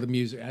 Jeremy's got a lot of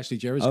music. Actually,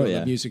 Jeremy's got a lot yeah.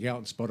 of music out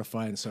on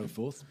Spotify and so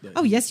forth.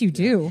 Oh, yes, you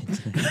do.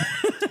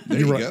 There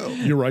you go.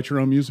 You write your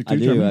own music too, I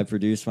do. Jeremy? I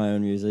produce my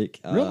own music.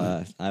 Really?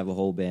 I have a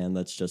whole band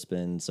that's just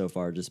been so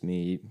far just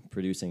me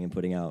producing and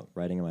putting out,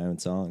 writing my own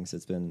songs.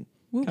 It's been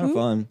kind of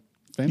fun.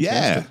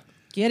 Yeah. Fantastic.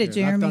 Get it, I've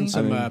Jeremy. done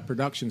some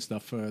production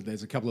stuff.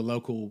 There's a couple of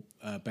local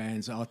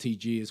bands.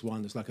 RTG is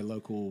one. There's like a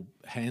local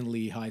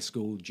Hanley High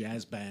School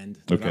jazz band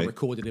that I Okay.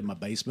 recorded in my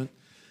basement.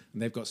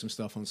 And they've got some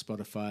stuff on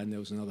Spotify. And there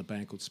was another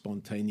band called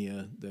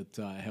Spontanea that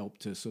I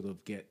helped to sort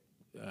of get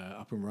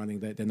up and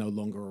running. They're no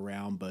longer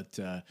around. But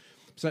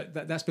so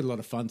that's been a lot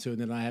of fun too. And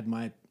then I had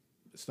my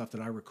stuff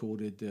that I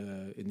recorded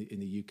in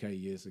the UK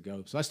years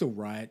ago. So I still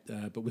write,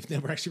 but we've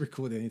never actually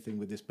recorded anything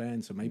with this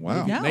band. So maybe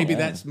Wow. maybe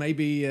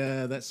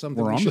No. that's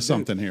something We're we onto should do.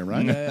 something here,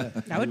 right?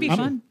 That would be I'm,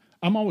 fun.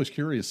 I'm always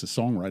curious as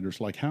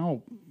songwriters, like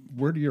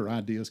where do your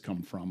ideas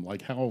come from?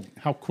 Like how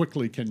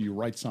quickly can you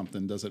write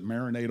something? Does it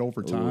marinate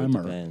over Ooh, time? it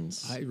Or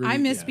depends. I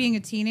miss being a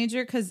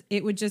teenager because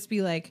it would just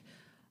be like,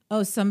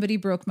 oh, somebody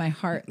broke my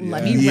heart.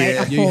 Let me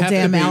write a You whole have to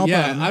damn be- album.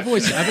 Yeah, I've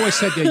always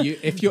said that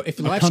if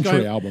a life's country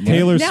going, album?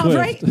 Taylor Now, Swift.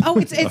 right? Oh,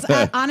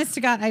 it's honest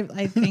to God.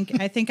 I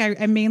think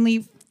I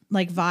mainly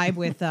like vibe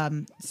with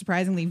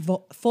surprisingly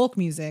folk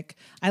music.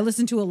 I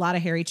listen to a lot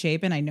of Harry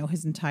Chapin. I know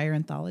his entire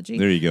anthology.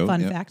 There you go.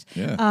 Fun Yep. fact.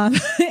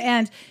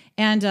 Yeah.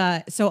 And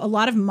so a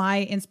lot of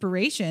my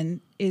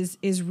inspiration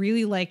is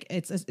really like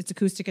it's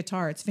acoustic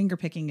guitar, it's finger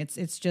picking,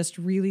 it's just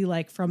really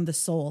like from the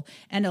soul.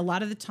 And a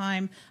lot of the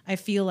time, I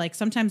feel like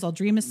sometimes I'll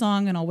dream a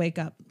song and I'll wake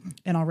up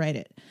and I'll write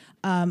it.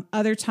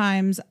 Other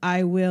times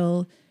I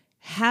will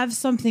have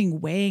something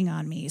weighing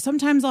on me.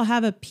 Sometimes I'll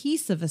have a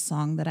piece of a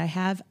song that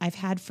I've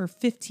had for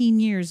 15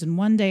 years, and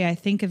one day I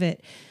think of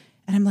it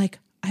and I'm like,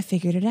 I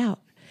figured it out.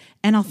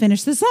 And I'll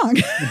finish the song.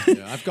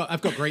 Yeah,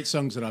 I've got great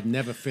songs that I've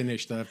never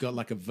finished. That I've got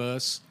like a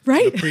verse,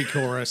 Right. a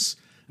pre-chorus.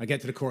 I get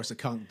to the chorus, I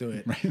can't do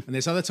it. And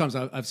there's other times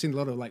I've seen a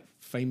lot of like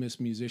famous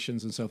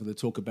musicians and so forth that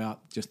talk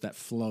about just that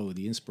flow,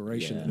 the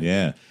inspiration.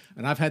 Yeah.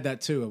 And I've had that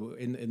too.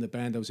 In the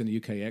band I was in, the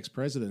UK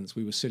Ex-Presidents,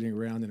 we were sitting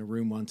around in a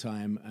room one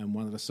time, and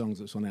one of the songs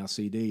that's on our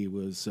CD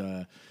was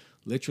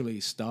literally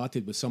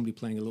started with somebody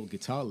playing a little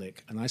guitar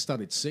lick, and I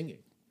started singing.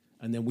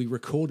 And then we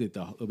literally recorded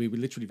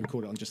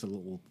it on just a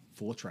little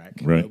 4-track.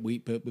 Right. But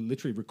we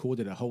literally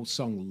recorded a whole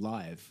song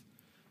live,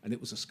 and it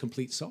was a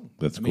complete song.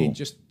 That's I mean,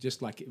 cool.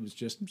 just like it was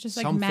just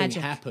like something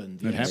magic.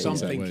 happened. It happens that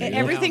something way, came yeah.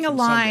 Everything out from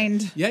somewhere.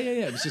 aligned. Yeah.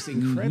 It was just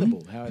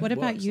incredible how it What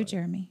about works. you, Like,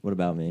 Jeremy? What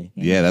about me?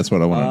 Yeah, that's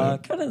what I want to know.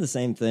 Kind of the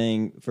same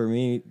thing for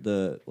me.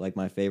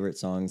 My favorite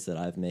songs that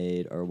I've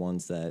made are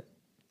ones that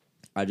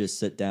I just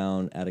sit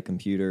down at a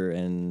computer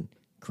and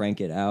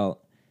crank it out,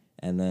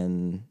 and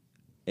then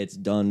it's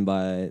done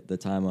by the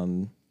time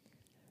I'm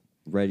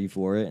ready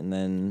for it. And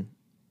then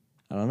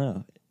I don't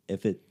know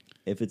if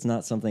it's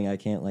not something I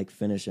can't like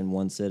finish in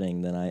one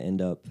sitting, then I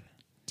end up.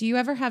 Do you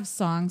ever have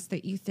songs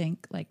that you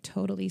think like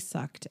totally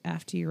sucked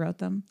after you wrote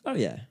them? Oh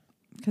yeah,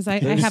 Because I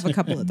have a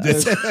couple of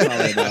those. there's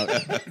probably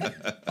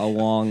about a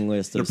long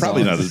list They're of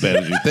probably not songs. as bad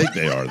as you think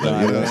they are, though.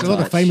 You know? There's a lot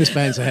of famous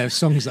bands that have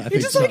songs that I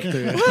think suck too.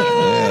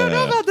 I don't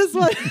know about this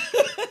one.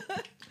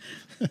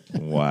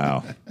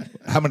 Wow.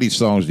 How many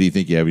songs do you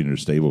think you have in your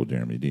stable,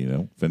 Jeremy? Do you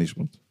know? Finished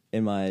ones?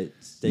 in my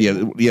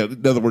stable. Yeah.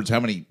 In other words, how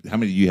many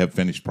do you have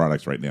finished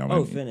products right now?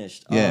 Oh,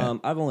 finished. Yeah.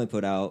 I've only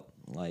put out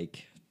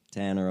like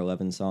 10 or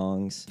 11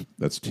 songs.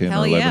 That's 10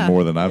 Hell or 11 yeah.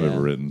 more than I've Yeah.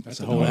 ever written. That's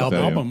a whole I'll tell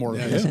you. album worth.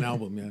 Yeah, Yeah. it's an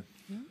album.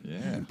 Yeah.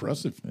 Yeah.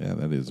 Impressive. Yeah,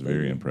 that is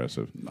very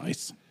impressive.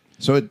 Nice.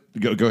 So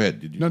go ahead.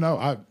 Did you? No.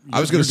 I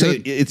was going to you're say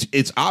good.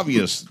 it's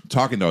obvious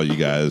talking to all you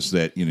guys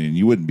that and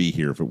you wouldn't be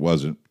here if it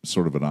wasn't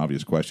sort of an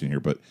obvious question here,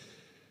 but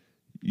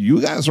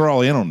you guys are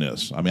all in on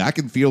this. I mean, I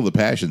can feel the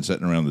passion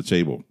sitting around the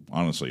table.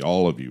 Honestly,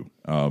 all of you.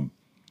 Or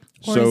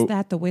So is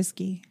that the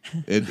whiskey?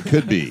 it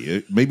could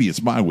be. Maybe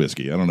it's my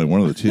whiskey. I don't know.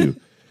 One of the two.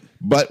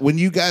 But when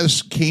you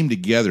guys came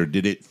together,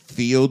 did it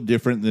feel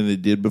different than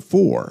it did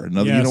before?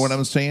 You Yes. know what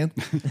I'm saying?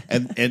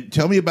 and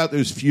tell me about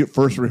those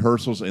first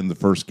rehearsals and the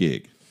first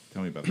gig.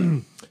 Tell me about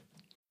that.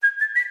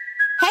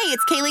 Hey,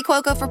 it's Kaylee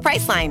Cuoco for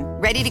Priceline.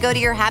 Ready to go to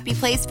your happy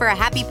place for a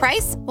happy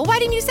price? Well, why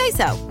didn't you say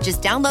so?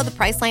 Just download the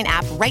Priceline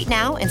app right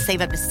now and save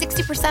up to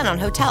 60% on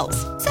hotels.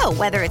 So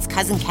whether it's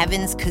Cousin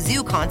Kevin's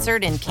Kazoo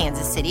Concert in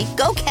Kansas City,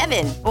 go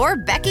Kevin, or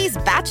Becky's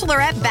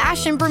Bachelorette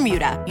Bash in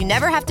Bermuda, you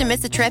never have to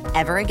miss a trip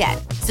ever again.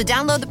 So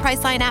download the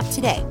Priceline app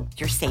today.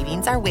 Your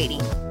savings are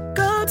waiting.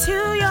 Go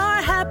to your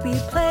happy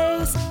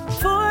place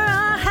for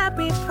a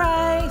happy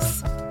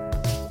price.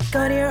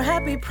 Go to your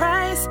happy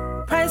price,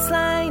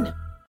 Priceline.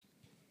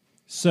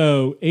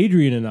 So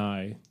Adrian and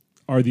I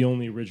are the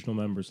only original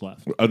members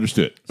left.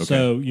 Understood. Okay.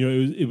 So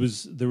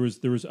there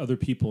was other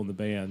people in the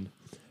band,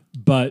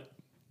 but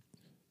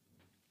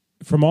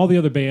from all the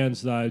other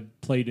bands that I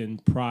played in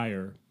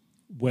prior,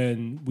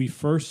 when we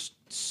first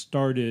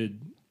started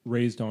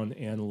Raised on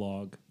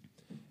Analog,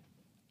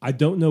 I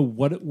don't know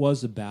what it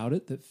was about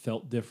it that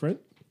felt different,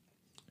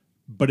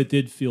 but it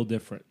did feel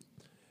different.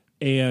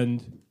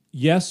 And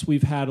yes,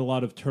 we've had a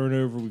lot of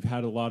turnover. We've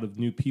had a lot of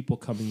new people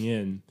coming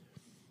in.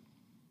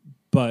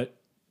 But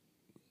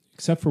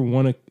except for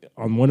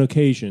on one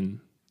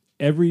occasion,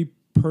 every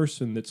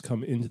person that's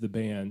come into the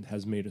band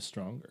has made us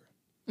stronger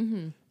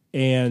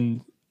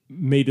and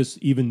made us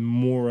even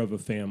more of a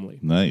family.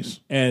 Nice.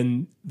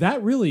 And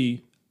that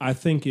really, I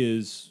think,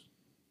 is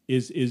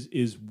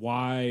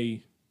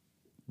why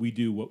we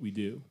do what we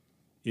do,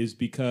 is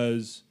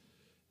because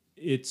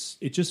it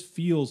just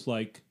feels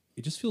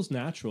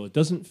natural. It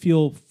doesn't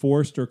feel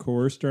forced or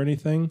coerced or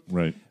anything.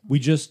 Right. It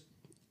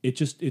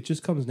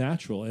just comes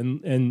natural,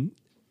 and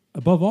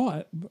above all,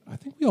 I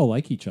think we all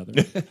like each other.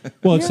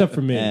 Well, except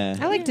for me. I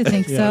like to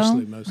think so.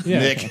 Mostly, mostly. Yeah.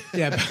 Nick.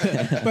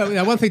 Yeah,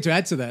 but one thing to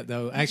add to that,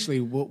 though, actually,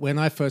 when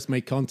I first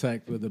made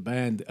contact with the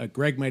band,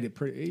 Greg made it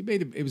pretty.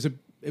 It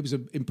was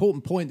an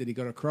important point that he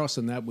got across,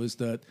 and that was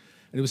that,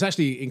 and it was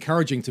actually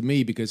encouraging to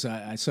me because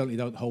I certainly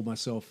don't hold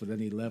myself at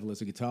any level as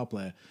a guitar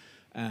player.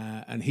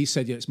 And he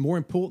said, it's more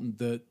important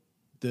that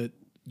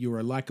you're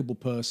a likable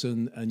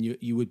person and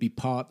you would be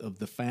part of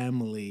the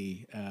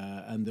family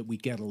and that we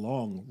get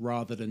along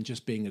rather than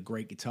just being a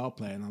great guitar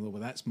player. And I thought,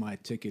 well, that's my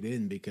ticket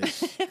in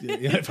because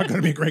if I'm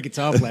going to be a great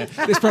guitar player,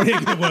 this probably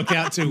ain't going to work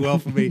out too well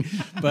for me.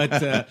 But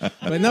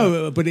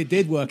it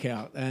did work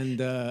out, and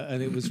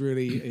it was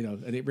really,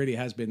 and it really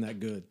has been that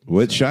good.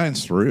 Well, it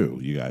shines through,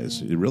 you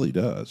guys. It really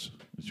does.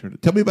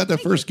 Tell me about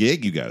that first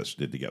gig you guys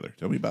did together.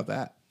 Tell me about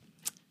that.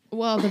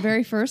 Well, the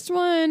very first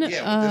one. Yeah,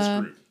 with this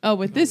group. Oh,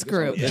 with this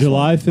group.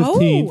 July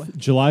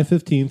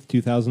 15th,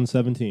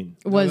 2017.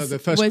 Was the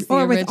first- was the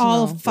Or with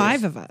all original.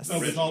 5 of us.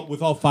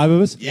 With all 5 of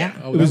us? Yeah.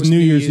 Oh, It that was New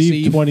Year's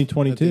Eve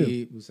 2022. at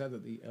the- was that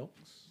at the Elks?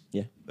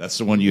 Yeah. That's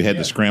the one you had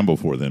to scramble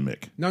for then,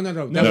 Mick. No. That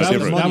No, was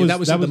different. that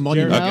was at the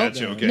monument. I No, got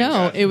you. Okay. no,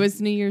 Gotcha. it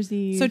was New Year's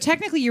Eve. So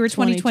technically you were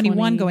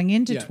 2021 2020. going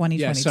into Yeah,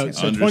 2022. so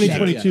Understood.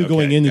 2022 Yeah,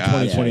 going okay. into Gotcha.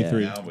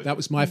 2023. Now with- That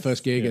was my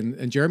first gig,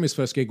 and Jeremy's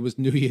first gig was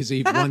New Year's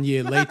Eve 1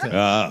 year later.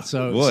 boy,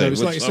 So it's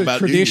like what's it's a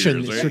about New tradition.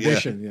 Year's, It's right?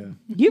 tradition.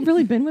 Yeah. You've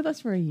really been with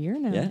us for a year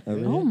now. Yeah,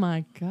 over Oh here.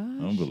 my gosh.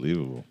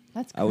 Unbelievable.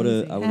 That's I crazy.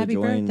 would have Happy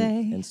joined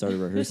birthday. and started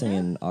rehearsing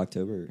in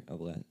October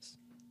of last.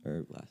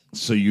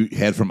 So you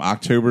had from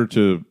October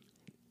to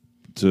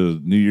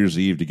New Year's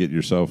Eve to get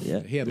yourself.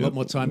 Yeah. He had a lot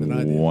more time than I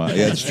did. Wow.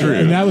 Yeah, it's true.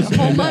 And that was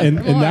whole month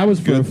and that was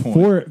for Good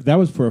point. that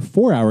was for a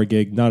 4-hour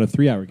gig, not a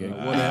 3-hour gig.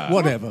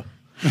 Whatever.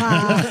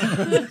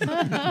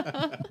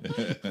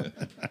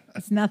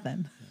 It's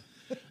nothing.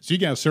 So you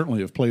guys certainly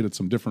have played at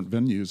some different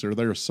venues. Are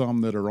there some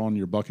that are on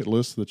your bucket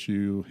list that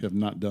you have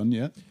not done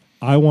yet?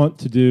 I want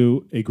to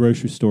do a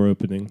grocery store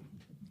opening.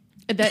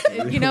 That,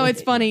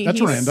 it's funny. That's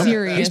He's random.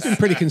 serious. He's been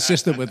pretty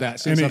consistent with that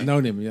since I've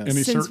known him. Yeah.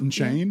 Any Since- certain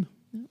chain?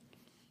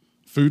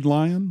 Food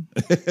Lion?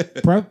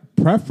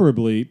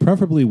 Preferably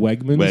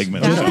Wegmans.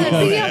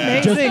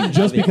 Wegmans.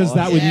 Just because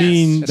that would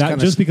mean That's that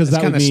kinda- just because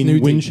that's that would kinda mean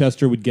snooty.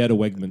 Winchester would get a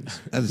Wegmans.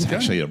 That is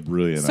actually a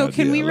brilliant So idea.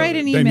 can we I write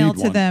love an it. They email need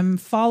to one. them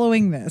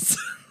following this?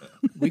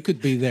 We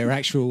could be their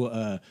actual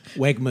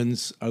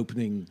Wegmans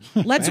opening.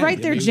 Let's band.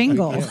 write their I mean,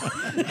 jingle.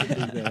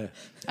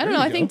 I don't know.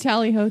 I think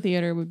Tally Ho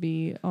Theater would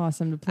be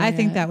awesome to play. I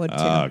think at. that would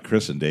too.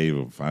 Chris and Dave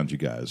will find you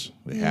guys.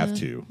 They have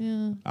to.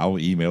 Yeah. I'll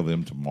email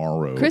them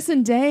tomorrow. Chris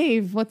and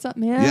Dave, what's up,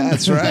 man? Yeah,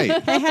 that's right.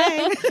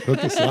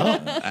 Hook us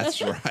up.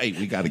 That's right.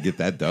 We got to get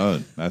that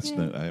done.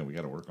 We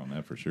got to work on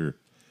that for sure.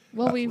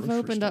 Well, we've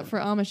opened up for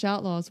Amish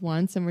Outlaws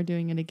once, and we're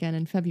doing it again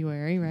in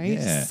February, right?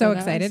 Yeah. So that was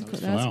excited. cool.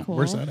 That's Wow. cool.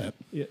 Where's that at?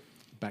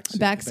 Backseat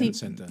Event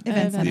center.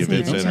 Event The center.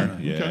 event center.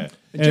 Yeah. Okay.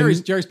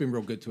 And Jerry's been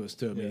real good to us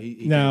too. I mean,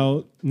 he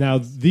Now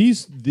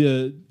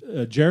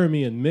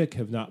Jeremy and Mick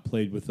have not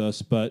played with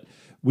us, but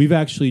we've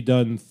actually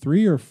done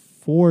 3 or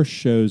 4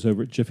 shows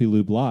over at Jiffy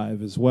Lube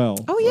Live as well.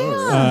 Oh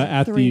yeah,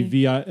 At 3.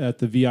 the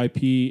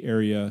VIP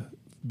area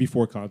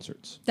before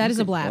concerts, that is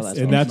a blast. that's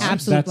and that's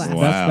Absolute blast.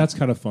 Wow. that's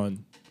kind of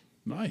fun.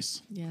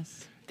 Nice.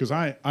 Yes. Because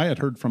I had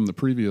heard from the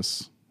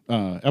previous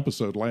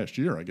episode last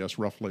year, I guess,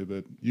 roughly,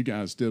 that you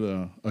guys did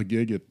a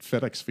gig at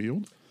FedEx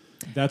Field.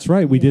 That's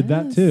right, we did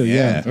that too.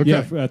 Yeah. Yeah, Okay.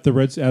 yeah, at the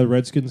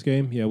Redskins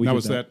game. Yeah, we Now, did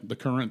was that the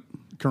current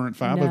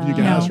 5 No. of you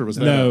guys, No. or was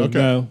that No,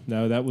 okay?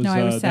 no, that was No,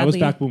 I was that was sadly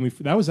back when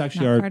that was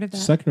actually not our part of that.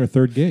 second or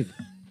third gig.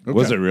 Okay.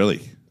 Was it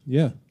really?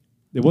 Yeah,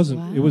 it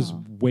wasn't. It was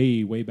Wow.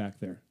 way back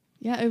there.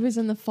 Yeah, it was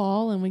in the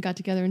fall, and we got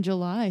together in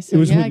July. So It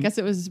was yeah, when- I guess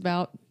it was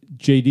about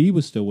JD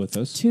was still with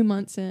us. 2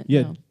 months in.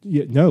 Yeah,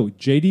 No.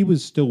 JD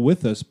was still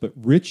with us, but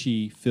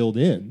Richie filled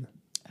in.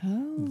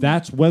 Oh.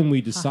 That's when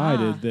we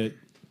decided that.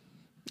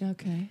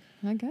 Okay,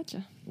 I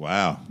gotcha.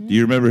 Wow. Do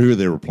you remember who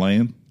they were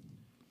playing?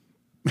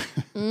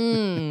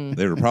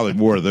 There were probably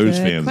more of those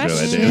fans there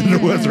that day than there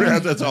was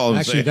around. That's all I'm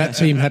Actually, saying. that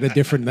team had a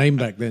different name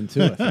back then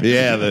too. I think.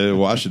 Yeah, the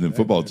Washington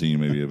football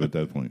team maybe at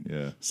that point.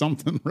 Yeah.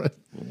 Something, right?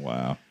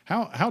 Wow.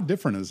 How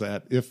different is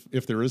that,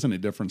 if there is any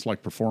difference,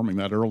 like performing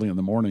that early in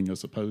the morning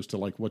as opposed to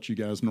like what you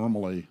guys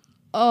normally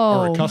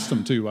are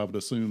accustomed to, I would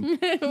assume.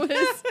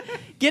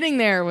 Getting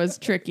there was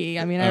tricky.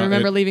 I mean, I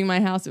remember leaving my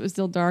house; it was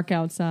still dark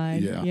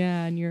outside. Yeah.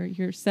 and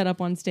you're set up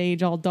on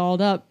stage, all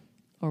dolled up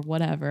or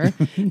whatever.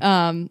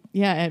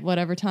 At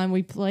whatever time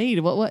we played.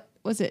 What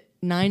was it?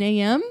 9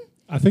 a.m.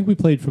 I think we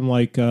played from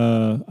like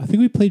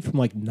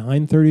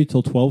 9:30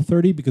 till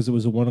 12:30 because it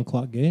was a 1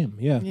 o'clock game.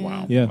 Yeah.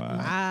 Wow. Yeah.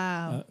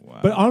 Wow.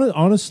 But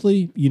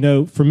honestly,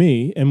 for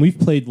me, and we've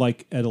played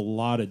like at a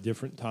lot of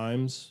different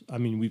times. I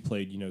mean, we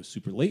played,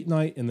 super late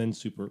night and then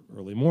super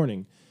early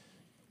morning.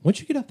 Once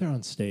you get up there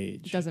on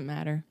stage, Doesn't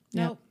matter.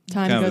 Nope. Yep.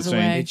 Time Kind of goes the same.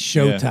 away. It's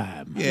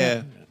showtime.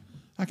 Yeah.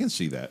 I can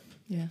see that.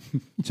 Yeah.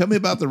 Tell me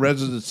about the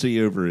residency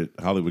over at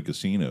Hollywood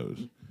Casinos.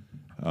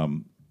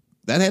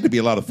 That had to be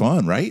a lot of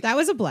fun, right? That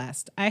was a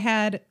blast. I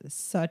had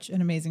such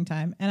an amazing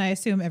time, and I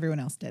assume everyone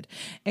else did,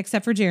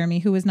 except for Jeremy,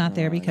 who was not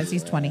there because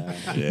he's 20.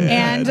 Yeah.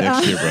 And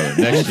next year,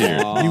 brother. Next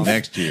year.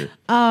 Next year.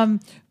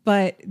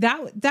 but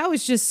that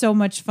was just so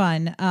much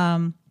fun.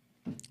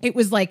 It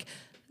was like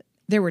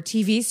there were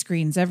TV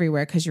screens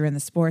everywhere because you're in the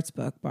sports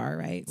book bar,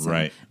 right?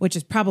 Right. Which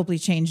has probably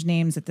changed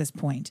names at this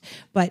point.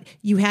 But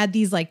you had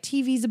these like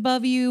TVs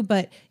above you,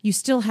 but you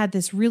still had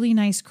this really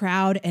nice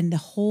crowd, and the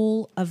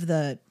whole of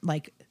the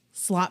like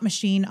slot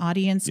machine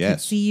audience could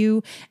Yes. see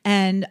you.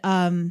 And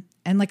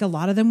like a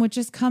lot of them would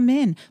just come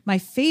in. My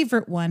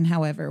favorite one,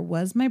 however,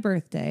 was my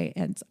birthday,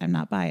 and I'm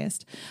not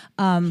biased.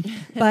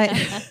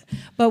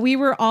 But we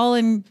were all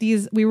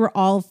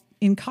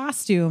in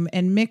costume,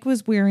 and Mick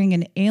was wearing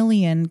an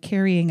alien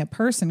carrying a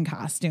person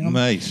costume.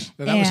 Nice.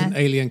 That was an And-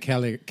 alien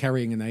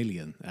carrying an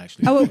alien,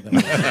 actually. Oh. That's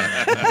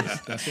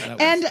what that was.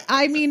 And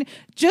I mean,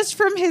 just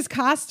from his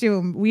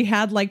costume, we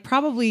had like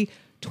probably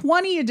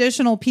 20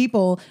 additional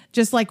people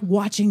just like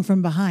watching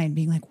from behind,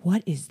 being like,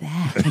 what is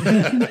that?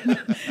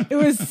 It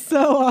was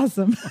so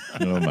awesome.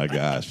 Oh my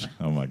gosh.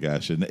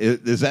 And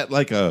is that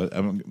like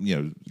I'm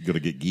going to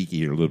get geeky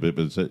here a little bit,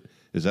 but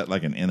is that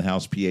like an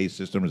in-house PA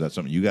system? Or is that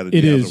something you got to do?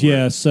 it is,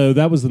 yeah. So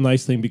that was the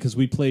nice thing because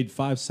we played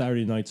 5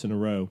 Saturday nights in a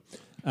row.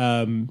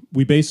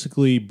 We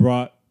basically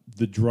brought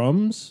the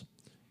drums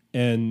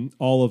and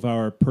all of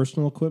our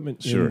personal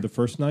equipment Sure. in the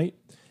first night,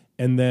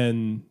 and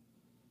then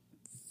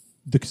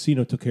the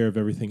casino took care of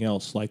everything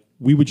else. Like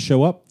we would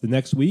show up the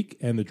next week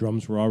and the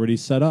drums were already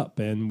set up,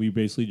 and we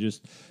basically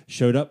just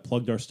showed up,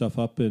 plugged our stuff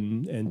up,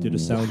 and did a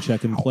sound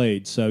check and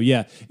played. So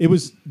yeah,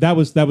 that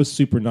was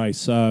super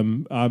nice.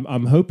 I'm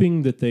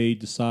hoping that they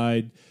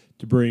decide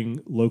to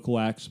bring local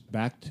acts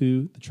back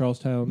to the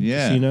Charlestown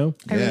Casino.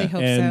 I really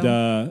hope And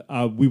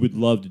so. we would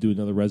love to do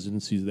another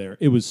residency there.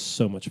 It was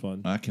so much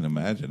fun. I can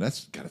imagine.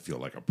 That's got to feel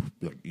like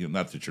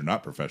not that you're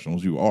not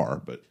professionals, you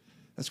are, but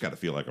that's got to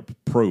feel like a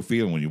pro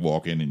feeling when you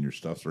walk in and your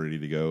stuff's ready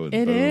to go. And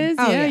It boom. is.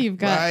 Oh, yeah. You've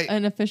got Right.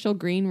 an official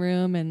green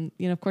room, and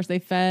of course they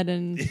fed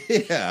and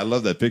Yeah, I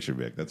love that picture,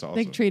 Vic. That's awesome.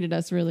 they treated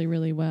us really,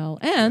 really well.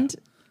 And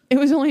it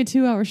was only a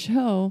 2-hour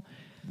show.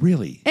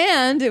 Really?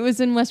 And it was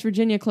in West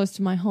Virginia, close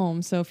to my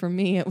home. So for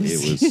me, it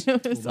was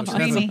It was awesome.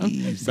 dreamy. Go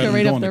Better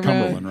right than up going the to road.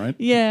 Cumberland, right?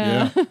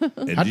 Yeah. And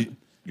go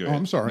Oh, ahead.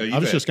 I'm sorry. No, you I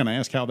was go just ahead. going to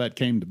ask how that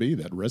came to be,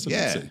 that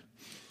residency. Yeah.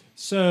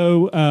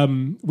 So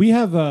we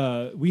have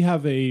a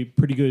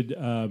pretty good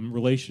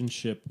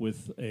relationship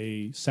with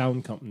a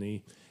sound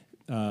company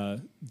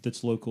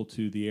that's local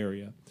to the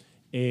area,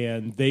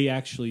 and they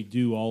actually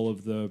do all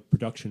of the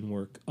production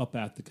work up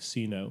at the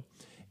casino.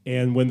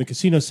 And when the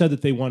casino said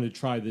that they wanted to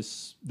try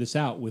this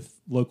out with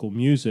local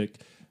music,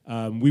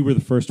 we were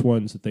the first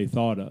ones that they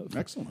thought of.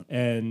 Excellent.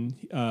 And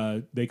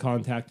they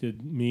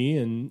contacted me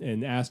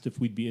and asked if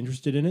we'd be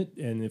interested in it,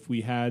 and if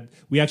we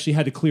actually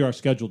had to clear our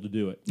schedule to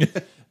do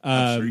it.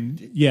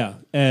 Yeah,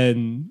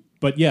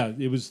 but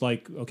it was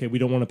like, okay, we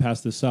don't want to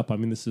pass this up. I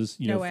mean, this is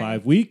No way.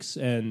 5 weeks,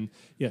 and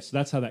so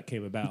that's how that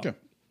came about. Okay.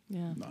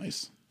 Yeah.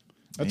 Nice.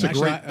 That's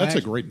Actually,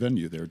 a great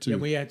venue there too. Yeah,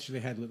 we actually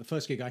had the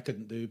first gig I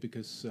couldn't do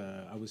because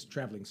I was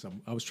traveling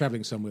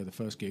somewhere the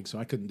first gig, so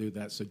I couldn't do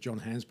that. So John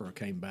Hansborough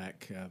came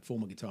back,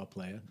 former guitar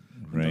player,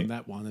 Right. on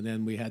that one, and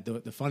then we had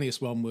the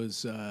funniest one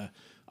was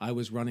I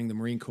was running the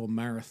Marine Corps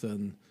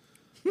Marathon.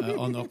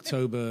 On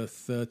October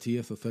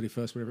 30th or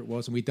 31st, whatever it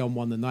was, and we'd done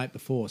one the night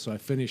before. So I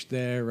finished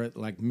there at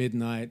like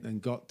midnight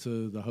and got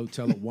to the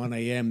hotel at 1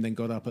 a.m., then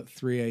got up at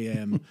 3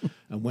 a.m.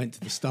 and went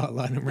to the start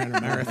line and ran a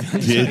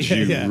marathon. Did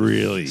you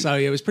really? So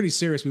it was pretty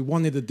serious. We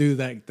wanted to do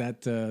that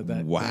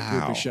group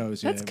Wow. of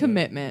shows. That's but,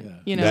 commitment. yeah.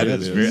 You know, That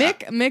is very-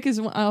 Mick is.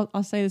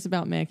 I'll say this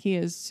about Mick. He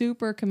is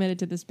super committed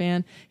to this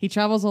band. He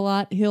travels a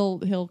lot.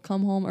 He'll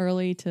come home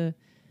early to,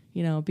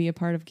 be a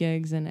part of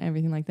gigs and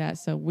everything like that.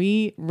 So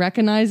we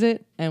recognize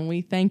it and we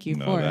thank you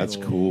No, for that's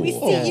it. cool. We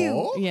see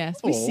you. Yes,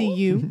 we see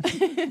you.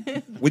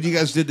 When you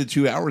guys did the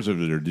 2 hours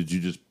of it, or did you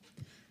just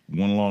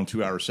one long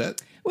 2 hour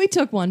set? We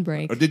took one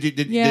break. Or did you?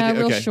 Yeah, did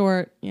you? real Okay.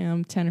 short.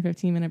 10 or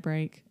 15-minute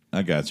break.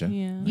 I gotcha.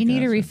 Yeah. You need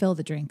to refill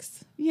the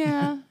drinks.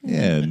 Yeah.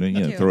 Yeah, and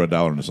then, throw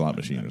 $1 in a slot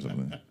machine or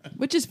something.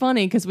 Which is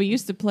funny because we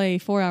used to play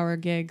 4-hour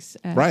gigs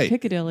at Right.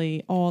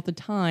 Piccadilly all the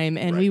time,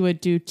 and Right. we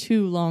would do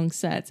 2 long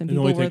sets, and And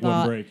people only were take one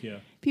thought, break, yeah.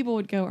 people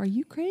would go, "Are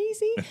you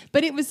crazy?"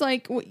 But it was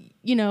like,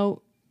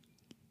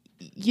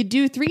 you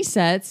do 3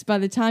 sets. By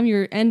the time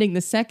you're ending the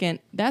second,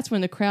 that's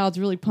when the crowd's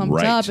really pumped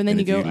Right. up, and then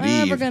And you if go, you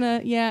leave- we're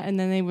gonna, and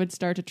then they would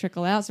start to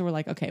trickle out. So we're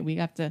like, okay, we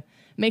have to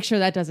make sure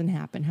that doesn't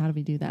happen. How do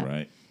we do that?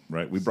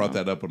 Right. We brought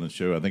that up on the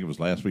show. I think it was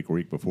last week or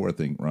week before, I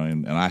think,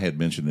 Ryan. And I had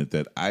mentioned it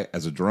that I,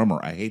 as a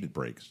drummer, I hated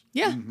breaks.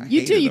 Yeah, I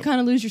you do. hated You them.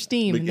 kind of lose your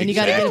steam, and then you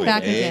got to get it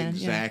back again. Yeah.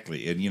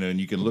 Exactly. And, and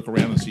you can look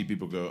around and see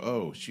people go,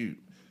 oh,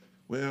 shoot.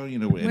 Well,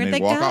 and Where'd they they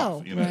walk go?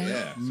 off. Right.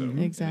 Yeah. So,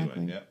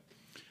 Exactly. Anyway,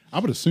 I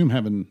would assume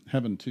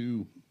having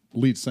 2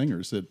 lead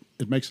singers, it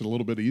makes it a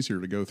little bit easier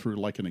to go through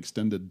like an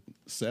extended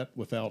set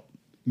without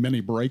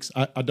many breaks.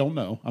 I don't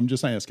know. I'm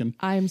just asking.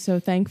 I am so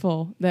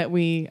thankful that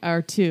we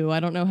are 2. I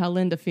don't know how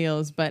Linda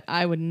feels, but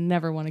I would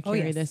never want to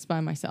carry yes. this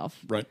by myself.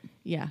 Right.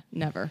 Yeah,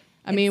 never.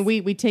 I mean,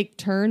 we take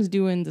turns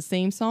doing the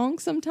same song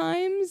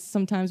sometimes.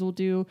 Sometimes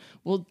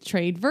we'll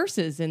trade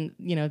verses in,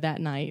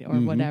 that night or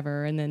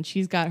whatever. And then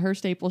she's got her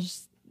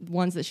staples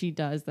ones that she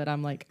does that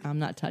I'm like, I'm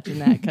not touching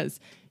that because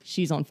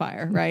she's on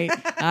fire, right?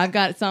 I've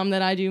got some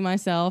that I do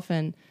myself.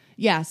 And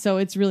so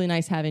it's really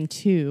nice having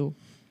 2,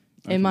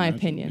 in my imagine,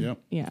 opinion.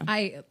 Yeah.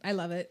 I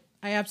love it.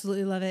 I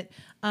absolutely love it.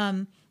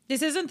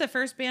 This isn't the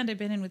first band I've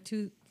been in with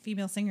 2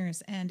 female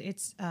singers, and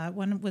it's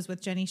one was with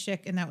Jenny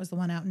Schick, and that was the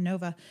one out in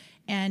Nova.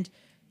 And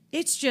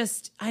it's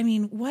just, I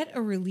mean, what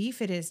a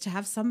relief it is to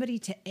have somebody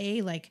to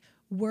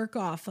work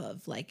off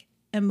of, like,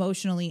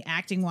 emotionally,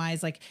 acting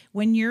wise, like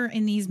when you're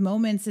in these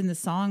moments in the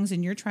songs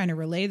and you're trying to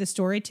relay the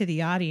story to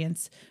the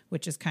audience,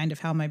 which is kind of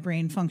how my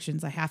brain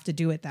functions. I have to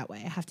do it that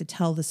way. I have to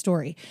tell the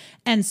story.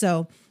 And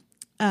so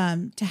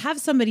to have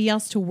somebody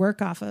else to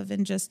work off of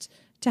and just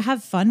to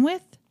have fun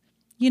with,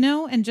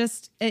 and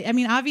just, I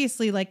mean,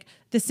 obviously like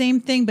the same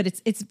thing, but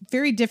it's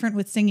very different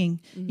with singing,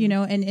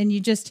 and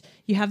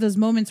you have those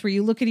moments where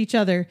you look at each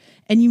other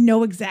and you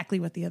know exactly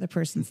what the other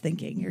person's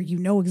thinking, or you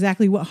know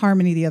exactly what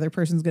harmony the other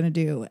person's going to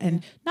do.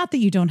 And not that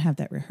you don't have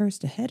that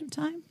rehearsed ahead of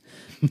time,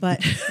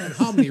 but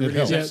Harmony really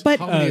is. But,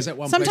 Harmony is that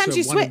one sometimes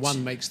place you where 1 and switch.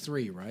 1 makes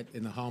 3, right?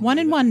 In the harmony. 1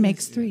 and 1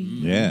 makes 3.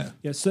 Yeah.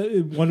 Yeah, so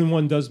 1 and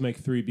 1 does make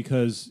 3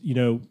 because,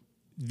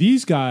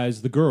 these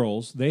guys, the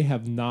girls, they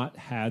have not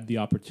had the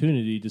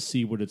opportunity to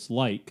see what it's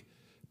like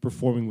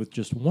performing with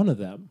just one of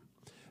them.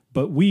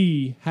 But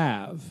we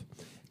have.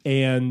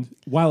 And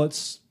while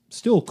it's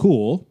still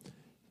cool,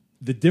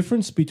 the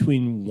difference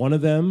between one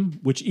of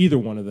them, which either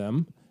one of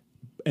them,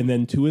 and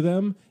then 2 of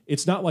them,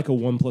 it's not like a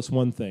 1 +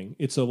 1 thing.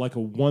 It's like a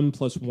 1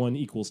 +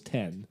 1 =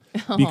 10.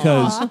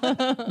 Because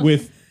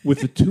with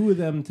the 2 of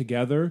them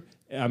together,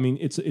 I mean,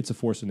 it's a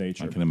force of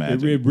nature. I can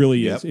imagine. It really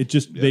Yep. is. It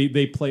just Yep.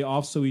 they play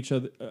off each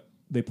other.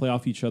 They play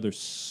off each other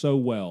so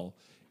well.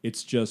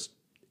 It's just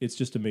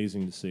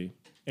amazing to see,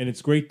 and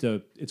it's great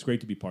to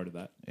be part of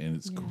that. And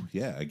it's cool.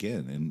 Yeah,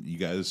 again, and you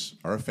guys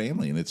are a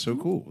family, and it's so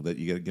cool that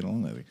you got to get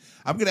along that way.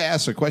 I'm going to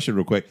ask a question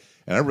real quick,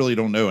 and I really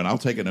don't know, and I'll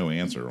take a no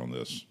answer on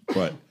this,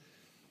 but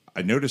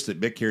I noticed that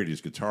Mick carried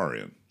his guitar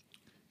in.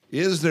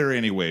 Is there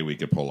any way we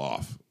could pull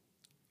off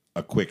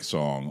a quick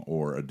song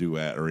or a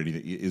duet or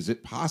anything? Is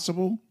it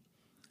possible?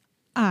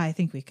 I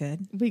think we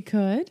could. We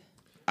could.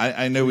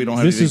 I know we don't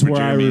have This anything is for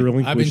where I Jeremy.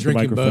 relinquish I've been the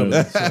drinking microphone.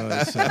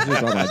 bourbon. So, I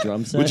brought my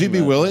drum set. Would you be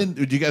but- willing?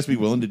 Would you guys be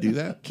willing to do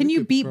that? Can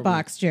you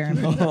beatbox,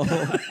 Jeremy?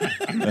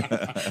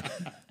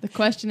 The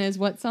question is,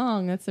 what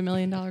song? That's the $1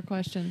 million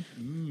question.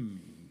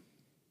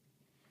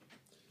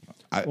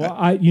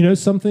 Well,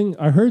 something.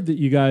 I heard that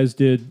you guys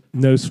did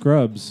No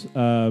Scrubs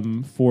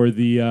for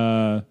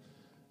the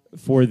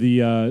for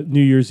the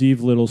New Year's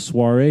Eve little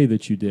soiree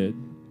that you did.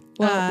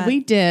 Well, we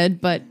did,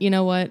 but you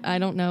know what? I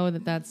don't know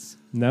that that's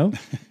No?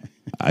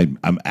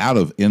 I'm out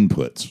of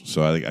inputs,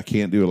 so I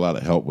can't do a lot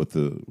of help with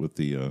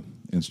the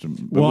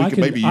instrument. But Well, we I can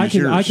can, maybe I use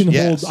can, yours.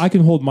 I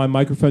can Yes. hold my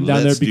microphone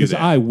down Let's there do because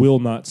that. I will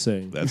not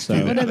sing. Let's So- do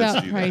that. What Let's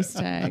about do that. price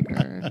tag or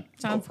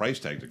Price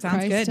tag. Sounds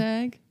price good.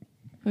 tag?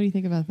 What do you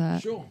think about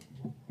that? Sure.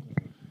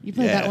 You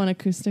played Yeah. that one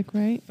acoustic,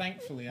 right?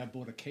 Thankfully, I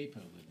bought a capo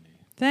with me.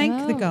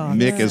 Thank the Oh. God.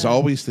 Nick is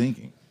always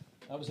thinking.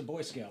 I was a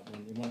Boy Scout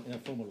in a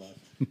former life.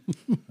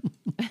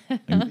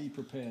 Be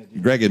prepared.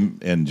 Greg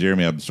and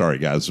Jeremy, I'm sorry,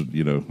 guys.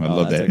 You know, I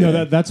love that's that. okay.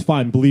 No, that's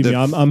fine. Believe me, The-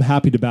 I'm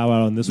happy to bow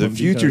out on this The one.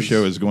 future because-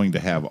 show is going to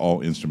have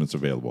all instruments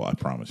available. I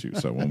promise you.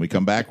 So when we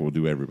come back, we'll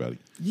do everybody.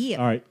 Yeah.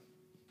 All right.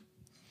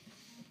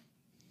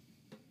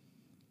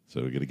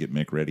 So we're gonna get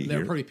Mick ready There are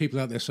here. probably people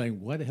out there saying,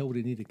 "Why the hell would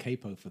he need a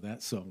capo for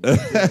that song?"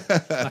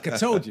 Like I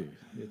told you,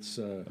 it's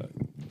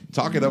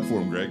Talk it up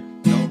for him, Greg.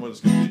 Tell him what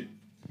it's gonna be.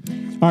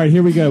 All right,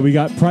 here we go. We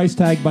got Price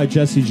Tag by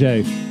Jessie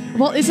J.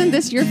 Well, isn't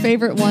this your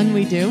favorite one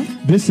we do?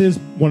 This is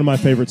one of my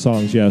favorite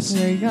songs, yes.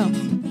 There you go.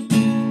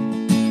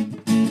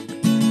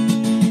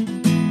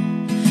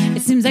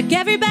 It seems like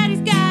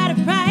everybody's got a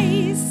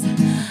price.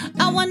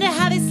 I wonder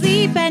how they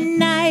sleep at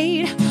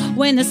night.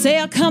 When the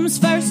sale comes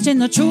first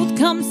and the truth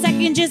comes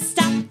second, just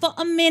stop for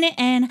a minute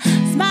and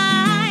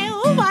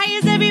smile. Why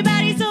is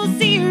everybody so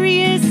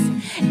serious?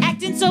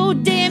 Acting so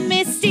damn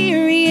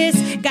mysterious.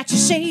 Got your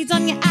shades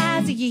on your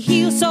eyes and your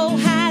heels so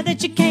high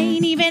that you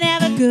can't even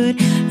have a good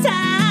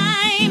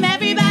time.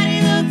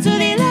 Everybody look to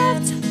the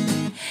left.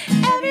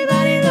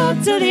 Everybody look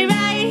to the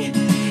right.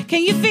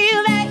 Can you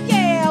feel that?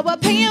 Yeah, we're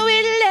paying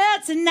with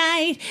love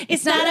tonight.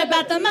 It's not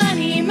about the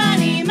money,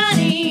 money,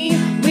 money.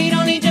 We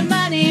don't need your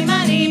money,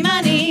 money,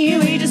 money.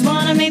 We just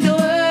want to make the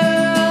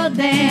world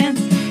dance.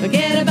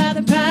 Forget about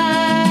the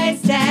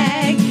price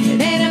tag.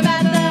 It ain't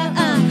about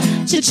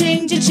the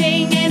cha-ching,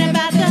 cha-ching. Ain't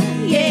about the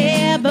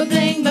yeah,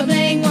 ba-bling,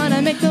 ba-bling.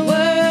 Wanna make the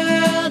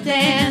world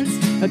dance.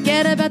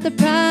 Forget about the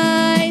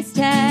price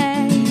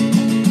tag.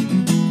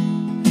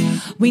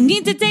 We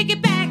need to take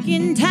it back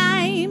in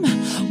time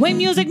when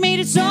music made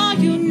us all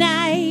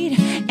unite.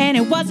 And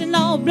it wasn't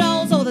all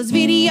blows, all those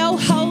video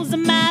hoes.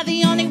 Am I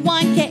the only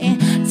one getting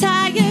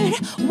tired?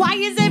 Why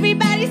is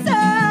everybody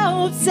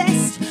so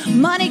obsessed?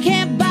 Money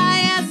can't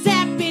buy us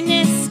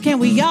happiness. Can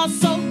we all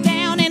slow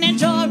down and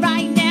enjoy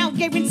right now?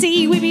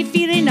 Guarantee we be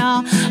feeling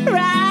all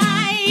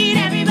right.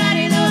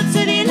 Everybody look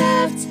to the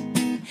left.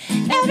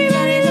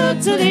 Everybody look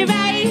to the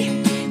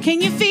right.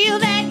 Can you feel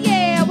that?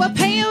 Yeah, we're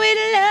paying with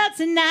love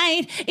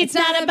tonight. It's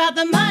not about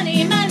the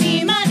money,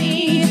 money,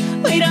 money.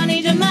 We don't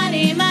need your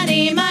money,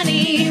 money,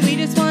 money. We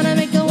just want to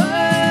make the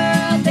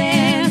world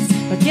dance.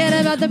 Forget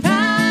about the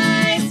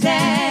price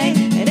tag.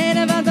 It ain't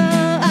about the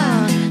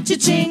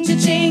cha-ching,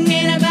 cha-ching.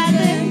 Ain't about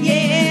the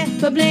yeah,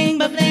 ba-bling,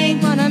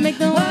 ba-bling. Wanna make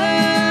the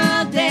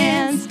world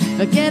dance.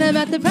 Forget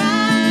about the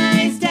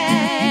price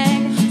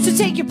tag. So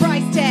take your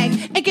price tag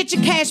and get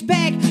your cash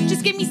back.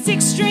 Just give me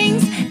 6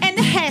 strings and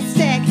a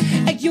hashtag.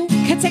 And you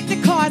can take the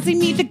cars, leave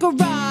me the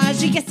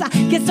garage. Yes, I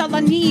guess all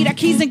I need are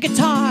keys and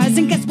guitars.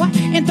 And guess what?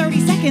 In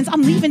 30 seconds,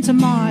 I'm leaving to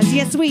Mars.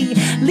 Yes, we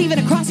leaving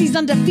across these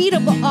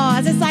undefeatable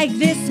odds. It's like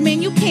this,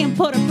 man, you can't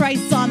put a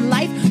price on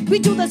life. We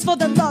do this for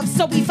the love,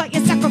 so we fight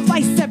and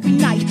sacrifice every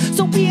night.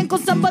 So we ain't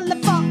gonna stumble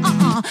and fall,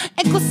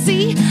 ain't gonna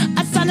see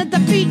a sign of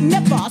defeat,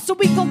 never. So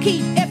we gon'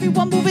 keep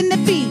everyone moving their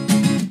feet.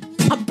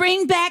 I'll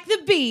bring back the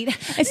beat.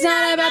 It's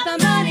not about the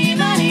money,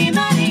 money,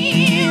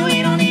 money.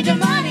 We don't need your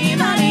money,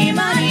 money,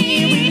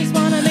 money. We just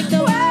wanna make the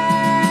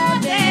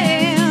world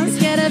dance.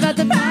 Forget about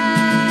the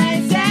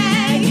price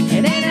tag.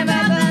 It ain't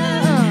about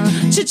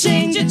the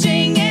cha-ching,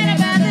 cha-ching. Ain't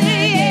about the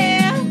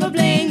yeah,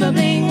 ba-bling,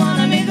 ba-bling.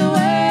 Wanna make the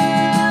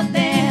world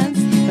dance.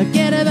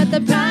 Forget about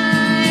the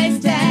price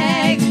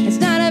tag. It's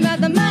not about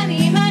the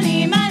money,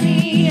 money,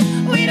 money.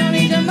 We don't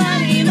need your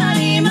money,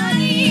 money,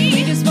 money.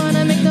 We just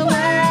wanna make the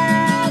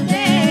world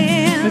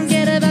dance.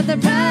 Forget about the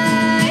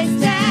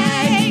price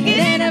tag. It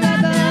ain't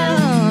about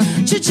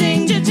the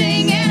cha-ching,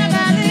 cha-ching. Ain't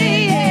about the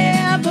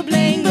yeah,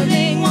 ba-bling,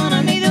 ba-bling.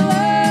 Wanna make the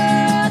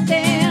world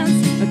dance.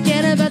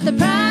 Forget about the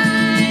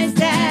price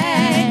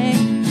tag.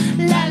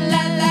 La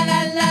la la la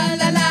la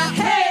la la.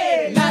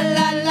 Hey, la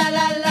la la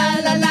la la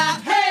la la.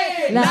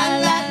 Hey, la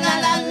la la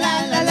la la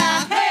la la.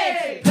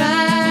 Hey,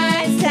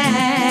 price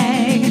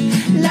tag.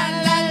 La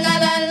la la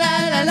la la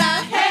la la.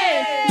 Hey,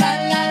 la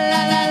la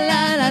la la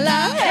la la la.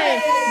 Hey,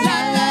 la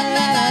la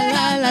la la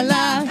la la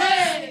la.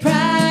 Hey,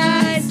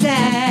 price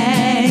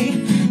tag.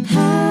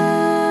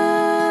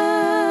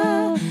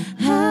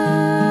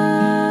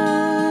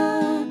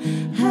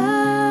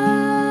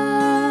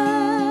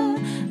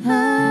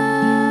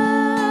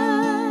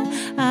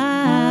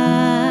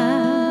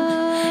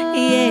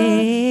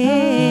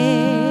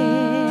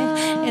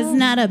 Yeah, it's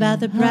not about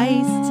the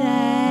price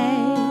tag.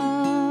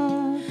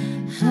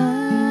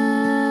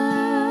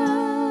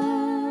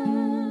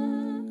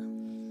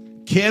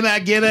 Can I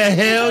get a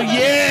hell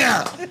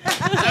yeah?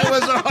 That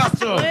was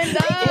awesome.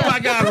 Oh my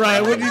God,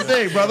 Ryan, what do you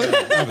think, brother?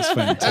 That was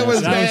fantastic. That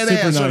was That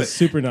badass. was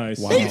super nice. Super nice.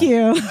 Wow. Thank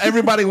you.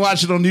 Everybody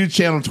watching on News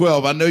Channel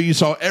 12, I know you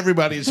saw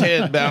everybody's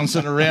head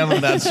bouncing around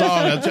on that song.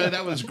 I tell you,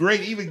 that was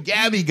great. Even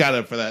Gabby got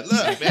up for that.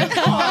 Look, man.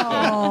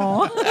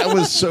 That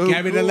was so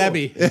Gabby cool. the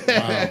Levy.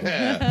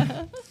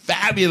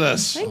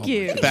 Fabulous. Thank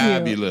you.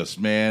 Fabulous,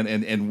 man.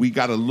 And we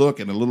got a look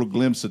and a little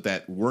glimpse at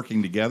that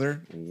working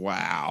together.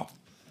 Wow.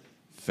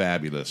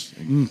 Fabulous.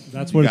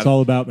 That's what it's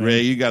all about, man.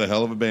 Ray, you got a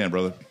hell of a band,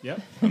 brother.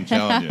 Yep. I'm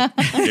telling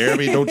you.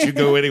 Jeremy, don't you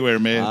go anywhere,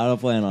 man. I don't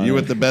plan on You're it.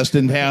 with the best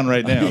in town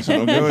right now, so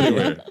don't go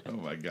anywhere. Oh,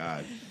 my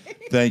God.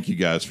 Thank you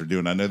guys for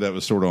doing. I know that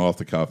was sort of off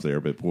the cuff there,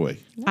 but boy,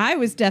 I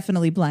was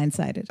definitely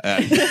blindsided.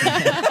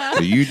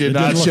 you did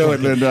not show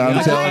it, Linda.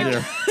 I'm telling you.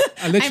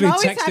 I literally I'm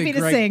always texted happy to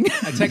Greg. sing.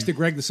 I texted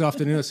Greg this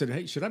afternoon. I said,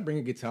 "Hey, should I bring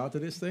a guitar to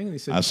this thing?" And he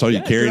said, I saw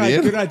you carried it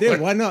in. Good idea.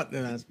 Why not?"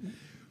 And I was,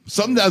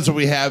 Sometimes when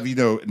we have,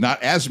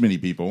 not as many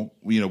people,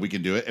 we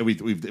can do it.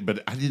 And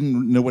but I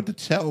didn't know what to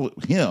tell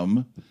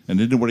him and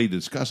didn't know what he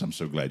discussed. I'm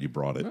so glad you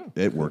brought it.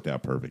 It worked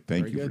out perfect.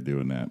 Thank you for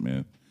doing that,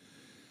 man.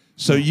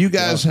 So you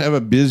guys have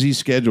a busy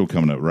schedule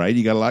coming up, right?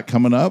 You got a lot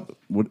coming up.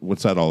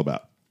 What's that all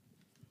about?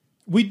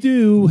 We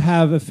do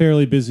have a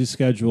fairly busy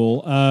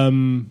schedule.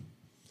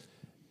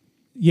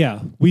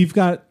 Yeah, we've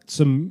got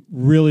some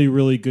really,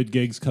 really good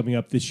gigs coming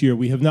up this year.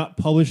 We have not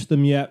published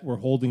them yet. We're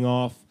holding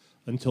off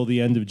until the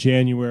end of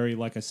January.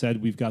 Like I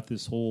said, we've got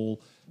this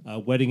whole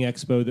wedding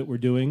expo that we're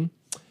doing.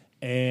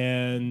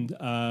 And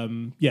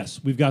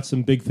yes, we've got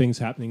some big things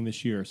happening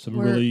this year. Some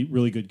We're really,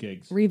 really good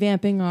gigs.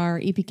 Revamping our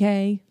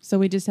EPK. So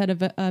we just had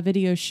a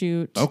video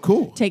shoot. Oh,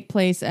 cool. Take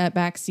place at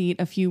Backseat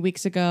a few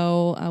weeks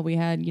ago. We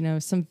had,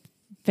 some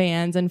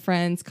fans and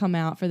friends come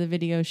out for the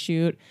video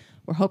shoot.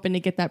 We're hoping to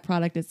get that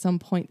product at some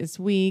point this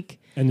week.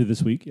 End of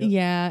this week. Yep.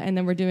 Yeah, and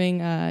then we're doing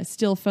a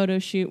still photo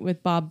shoot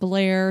with Bob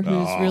Blair,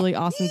 who's really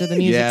awesome to the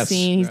music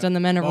scene. He's done the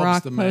Men of Bob's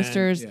Rock the man.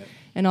 posters Yeah.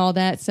 and all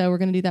that. So we're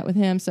going to do that with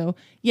him. So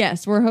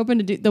yes, we're hoping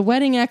to do the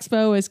wedding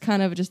expo is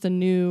kind of just a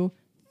new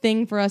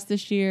thing for us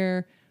this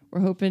year.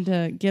 We're hoping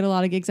to get a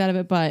lot of gigs out of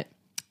it, but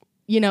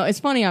it's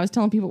funny. I was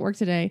telling people at work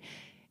today.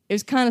 It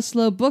was kind of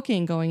slow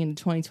booking going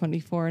into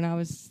 2024, and I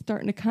was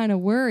starting to kind of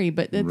worry.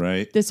 But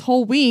this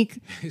whole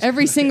week,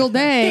 every single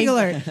day, Gig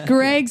alert.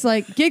 Greg's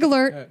like, gig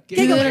alert,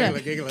 gig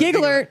alert, gig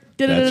alert,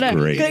 That's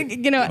great.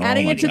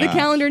 adding my it to the gosh.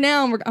 calendar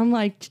now. And I'm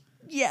like,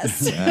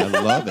 yes. I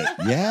love it.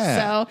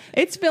 Yeah. So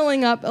it's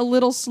filling up a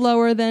little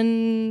slower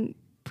than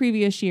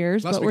previous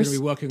years, plus, but we're we're going to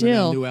be working on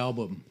still, a new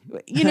album.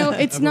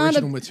 it's of not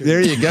original a material.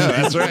 There you go.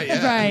 That's right.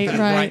 Yeah.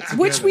 right.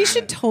 Which we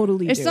should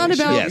totally It's do. not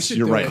about Yes,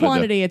 you're right, Linda.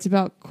 quantity; it's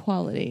about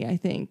quality. I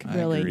think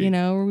really, agree.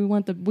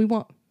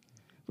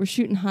 we're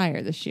shooting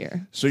higher this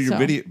year. So your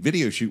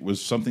video shoot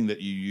was something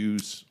that you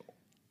use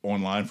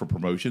online for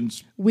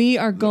promotions? We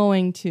are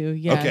going to,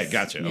 yes. Okay,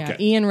 gotcha, Yeah. okay.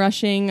 Ian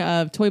Rushing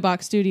of Toy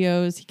Box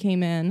Studios, he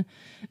came in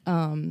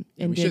and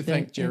we did should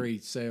thank Jerry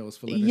Sales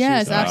for letting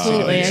Yes, us use that.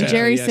 absolutely. And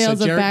Jerry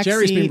Sales of Backseat.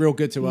 Jerry's been real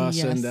good to us,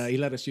 Yes. and he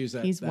let us use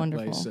that, He's that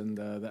wonderful. place, and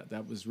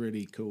that was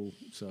really cool.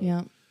 So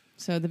Yeah.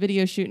 So the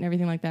video shoot and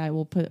everything like that,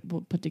 we'll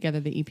put together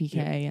the EPK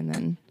and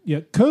then Yeah,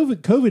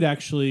 COVID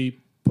actually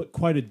put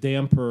quite a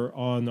damper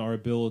on our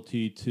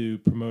ability to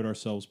promote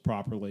ourselves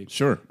properly.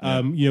 Sure.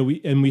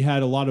 We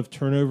had a lot of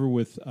turnover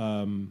with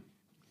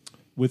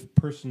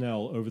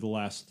personnel over the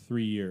last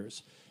 3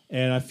 years,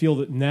 and I feel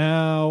that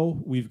now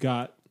we've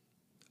got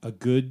a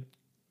good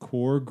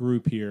core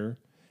group here,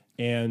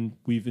 and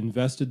we've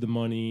invested the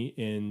money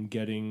in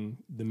getting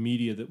the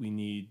media that we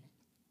need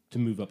to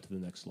move up to the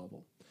next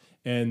level.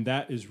 And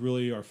that is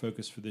really our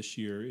focus for this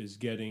year, is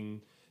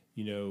getting,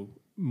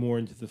 more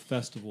into the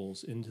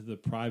festivals, into the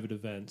private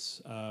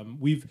events.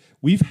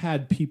 We've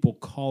had people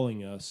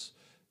calling us.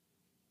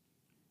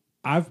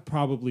 I've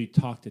probably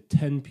talked to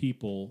 10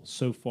 people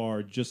so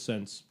far just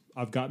since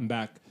I've gotten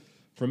back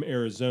from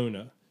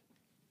Arizona,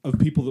 of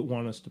people that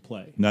want us to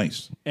play.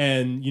 Nice.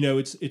 And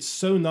it's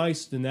so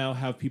nice to now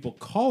have people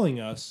calling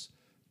us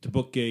to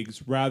book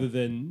gigs rather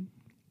than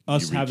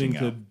us You having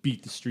reaching to out.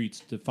 beat the streets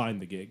to find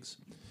the gigs.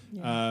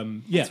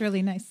 That's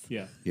really nice.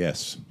 Yeah.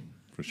 Yes,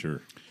 for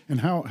sure.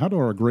 And how do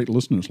our great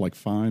listeners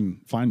find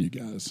you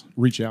guys,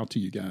 reach out to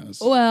you guys?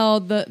 well,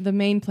 the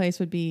main place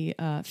would be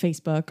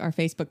Facebook, our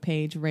Facebook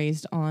page,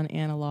 Raised on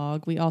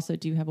Analog. We also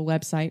do have a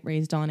website,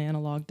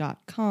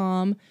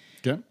 raisedonanalog.com.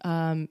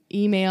 Okay.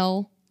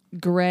 Email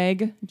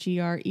Greg,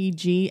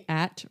 Greg,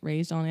 at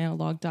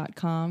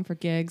raisedonanalog.com for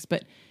gigs.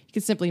 But you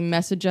can simply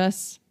message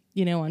us,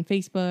 on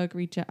Facebook,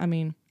 reach out.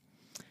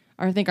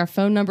 I think our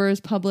phone number is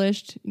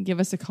published. Give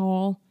us a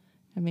call.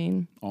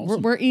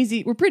 Awesome. We're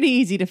easy. We're pretty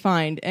easy to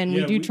find, and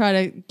Yeah, we try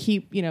to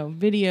keep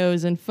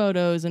videos and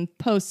photos and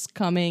posts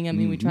coming.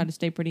 We try to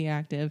stay pretty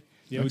active.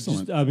 Yeah,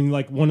 Excellent.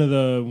 one of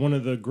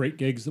the great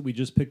gigs that we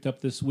just picked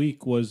up this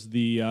week was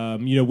the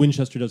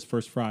Winchester does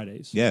First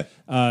Fridays. Yeah.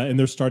 And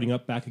they're starting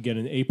up back again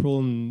in April,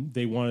 and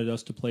they wanted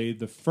us to play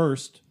the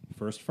first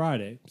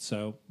Friday,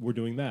 so we're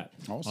doing that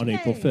Awesome. on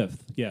April 5th.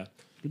 Yeah.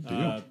 Good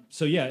deal.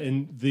 So yeah,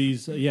 and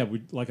these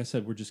we, like I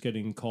said, we're just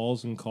getting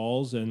calls,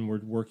 and we're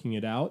working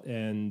it out,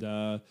 and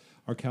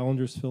our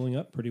calendar's filling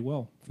up pretty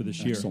well for this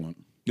year. Excellent.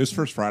 This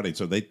first Friday,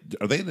 so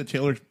are they in the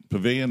Taylor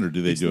Pavilion, or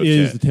do they do a It chat?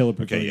 is the Taylor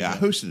Okay, Pavilion, yeah, I yeah.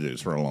 hosted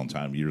this for a long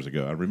time years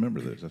ago. I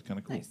remember this. That's kind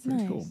of cool.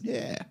 Pretty cool.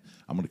 Yeah,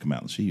 I'm going to come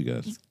out and see you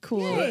guys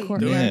Cool Yay.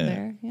 courtyard Yeah.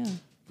 there. Yeah.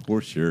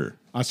 for sure.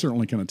 I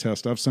certainly can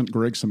attest. I've sent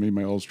Greg some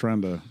emails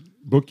trying to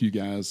book you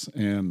guys,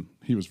 and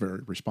he was very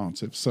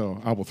responsive.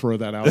 So I will throw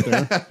that out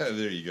there.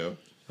 There you go.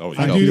 Oh,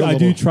 Thank yeah. you. I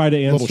do try to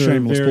answer little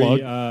shameless very.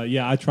 plug.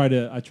 I try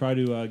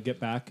to get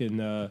back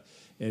and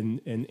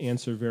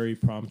answer very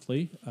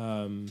promptly.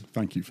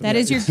 Thank you for That that.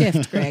 is your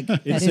gift, Greg.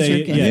 That It's is your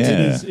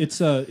gift.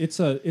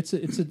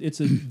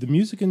 the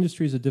music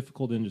industry is a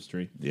difficult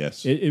industry.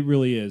 Yes. It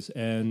really is,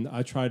 and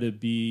I try to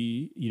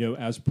be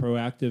as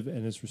proactive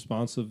and as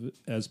responsive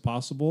as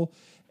possible,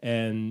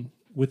 and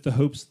with the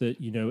hopes that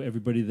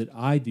everybody that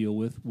I deal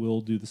with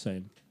will do the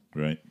same.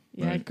 Right.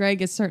 Yeah, Right.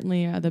 Greg is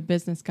certainly the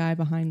business guy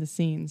behind the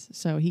scenes,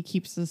 so he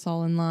keeps us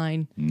all in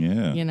line.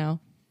 Yeah.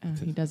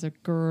 He does a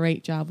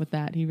great job with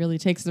that. He really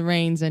takes the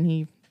reins and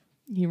he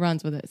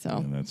runs with it. So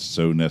And that's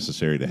so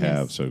necessary to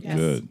have. So Yes.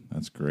 good.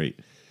 That's great.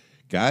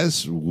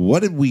 Guys,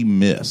 what did we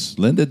miss?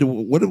 Linda,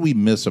 what did we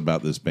miss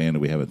about this band that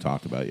we haven't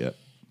talked about yet?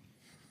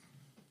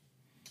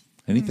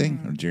 Anything?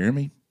 Or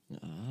Jeremy?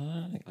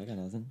 I got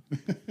nothing.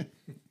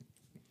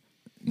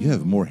 You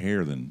have more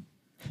hair than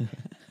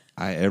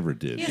I ever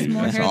did. He has dude.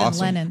 more That's hair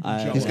awesome. than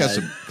Lennon. He's got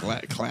some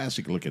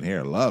classic looking hair.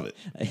 I love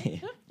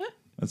it.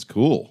 That's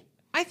cool.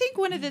 I think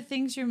one of the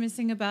things you're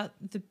missing about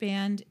the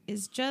band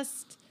is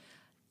just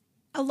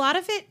a lot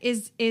of it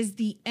is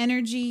the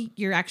energy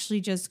you're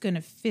actually just going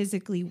to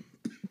physically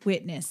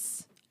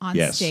witness on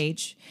Yes.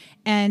 stage.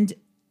 And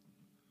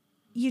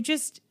you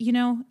just,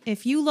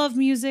 if you love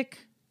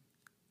music,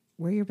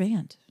 we're your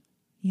band.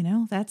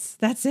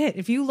 That's it.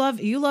 If you love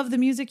the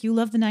music, you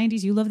love the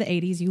 90s, you love the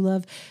 80s, you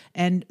love,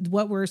 and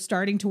what we're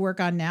starting to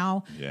work on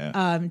now,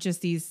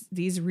 just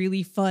these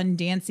really fun,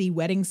 dancey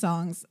wedding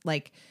songs.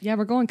 Like, yeah,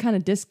 we're going kind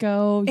of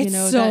disco. It's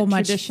so that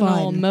much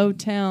traditional fun.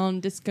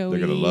 Motown disco. They're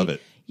going to love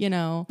it.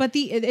 but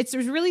it's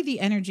really the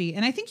energy,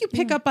 and I think you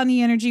pick up on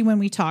the energy when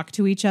we talk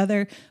to each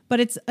other. But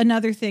it's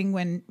another thing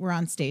when we're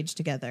on stage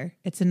together.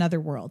 It's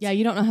another world. Yeah,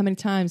 you don't know how many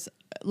times,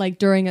 like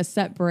during a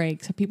set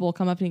break, so people will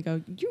come up to me and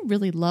go, "You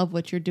really love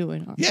what you're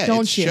doing, Yeah,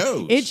 don't it you?"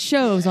 shows. It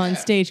shows on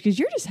stage because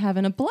you're just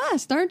having a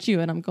blast, aren't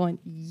you? And I'm going,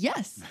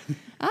 "Yes,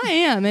 I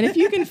am." And if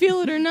you can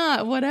feel it or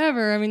not,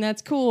 whatever. I mean,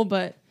 that's cool,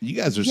 but You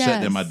guys are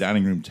sitting at my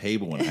dining room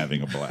table and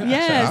having a blast.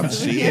 Yes. I'm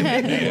seeing it,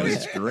 man.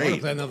 It's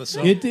great. Play another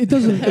song. It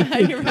doesn't.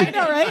 you're right,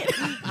 all right.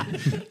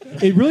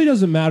 It really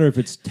doesn't matter if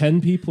it's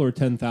 10 people or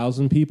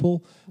 10,000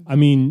 people. I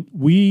mean,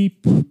 we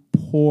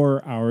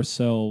pour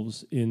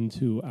ourselves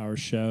into our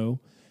show,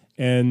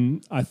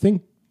 and I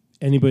think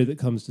anybody that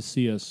comes to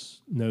see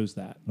us knows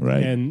that.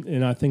 Right.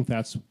 And I think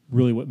that's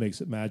really what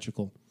makes it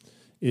magical.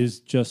 Is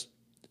just,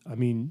 I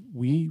mean,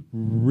 we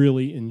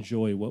really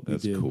enjoy what we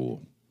That's do.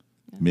 cool.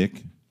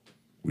 Mick,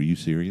 were you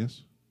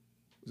serious?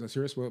 Is that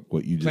serious?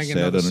 What you just playing said?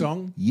 another on it?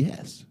 song?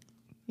 Yes.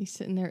 He's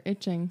sitting there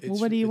itching. Well,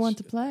 It's- what do you it's- want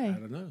to play? I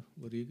don't know.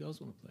 What do you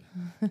guys want to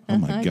play? Oh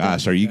my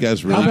gosh, are you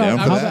guys really down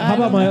for that?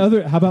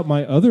 How about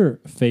my other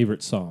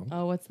favorite song?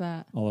 Oh, what's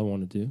that? All I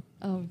Want to Do.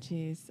 Oh,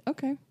 geez.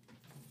 Okay.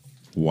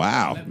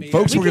 Wow,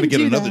 folks, we're going to get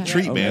do another that.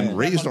 treat, man.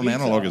 Raised on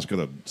Analog is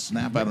going to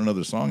snap out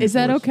another song. Is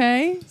that for us.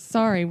 okay?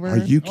 Sorry, we're. Are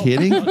you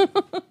kidding?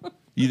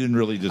 You didn't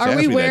really just Are ask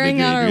we me wearing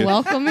that, out our did you?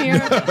 welcome here?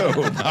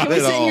 Can we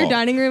sit in your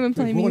dining room and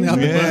play music?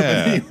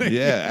 Yeah,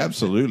 yeah,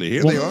 absolutely.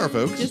 Here they are,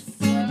 folks. Just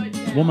slow it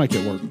down. We'll make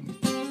it work.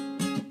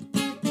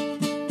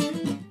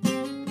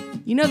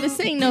 You know this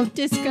ain't no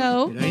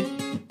disco. It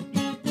ain't.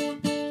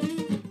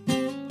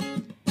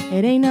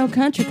 It ain't no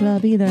country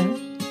club either.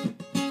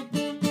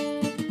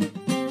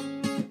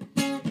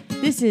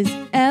 This is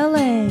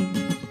LA.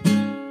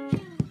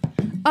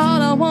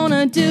 All I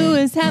wanna do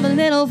is have a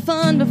little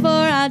fun before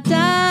I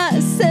die,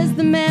 says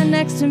the man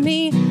next to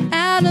me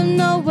out of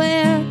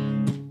nowhere.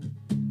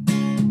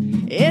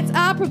 It's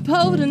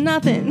apropos to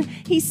nothing.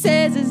 He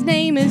says his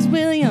name is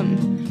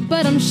William,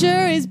 but I'm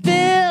sure he's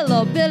Bill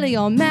or Billy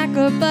or Mac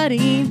or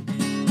Buddy.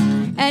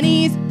 And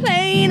he's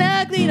plain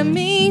ugly to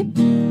me,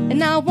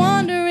 and I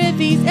wonder if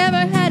he's ever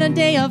had a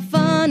day of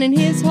fun in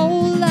his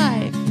whole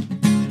life.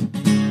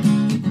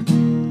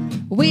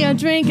 We are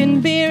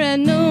drinking beer at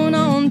noon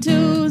on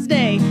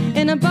Tuesday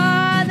in a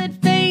bar that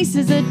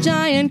faces a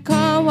giant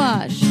car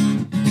wash.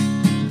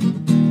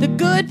 The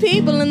good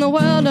people in the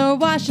world are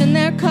washing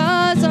their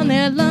cars on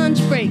their lunch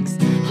breaks,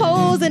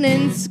 hosing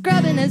and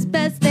scrubbing as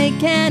best they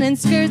can in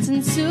skirts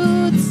and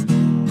suits.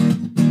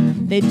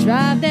 They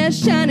drive their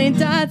shiny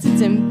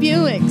Datsuns and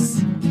Buicks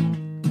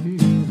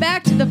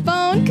back to the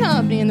phone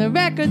company and the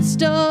record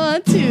store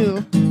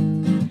too.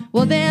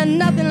 Well, they're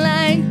nothing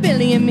like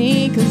Billy and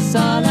me, 'cause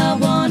all I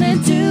wanna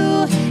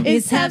do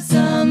is have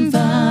some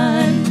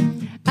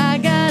fun. I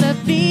got a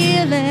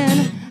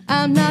feeling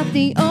I'm not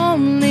the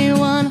only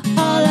one.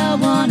 All I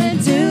wanna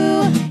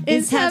do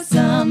is have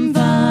some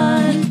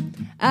fun.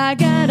 I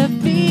got a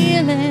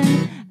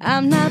feeling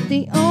I'm not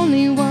the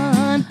only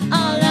one.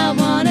 All I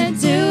wanna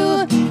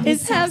do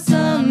is have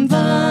some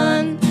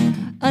fun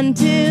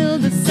until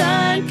the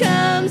sun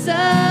comes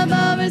up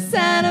over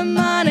Santa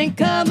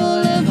Monica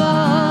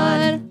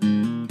Boulevard.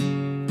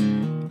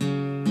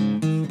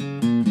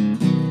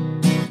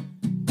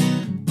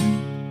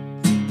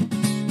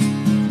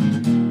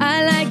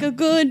 I like a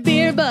good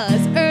beer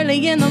buzz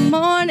early in the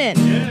morning.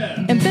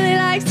 And Billy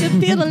likes to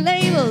peel the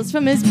labels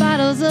from his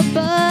bottles of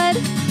Bud.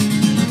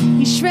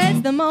 He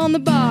shreds them on the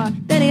bar,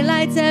 then he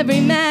lights every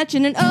match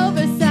in an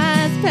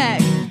oversized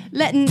pack,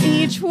 letting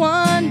each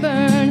one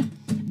burn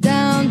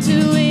down to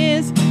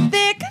his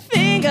thick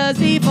fingers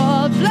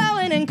before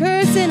blowing and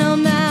cursing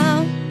them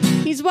out.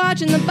 He's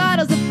watching the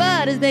bottles of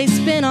Bud as they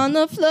spin on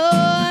the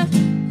floor.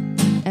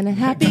 And a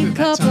happy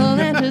couple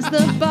enters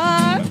the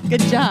bar.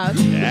 Good job.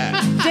 Yeah.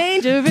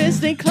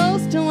 Dangerously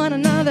close to one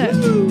another.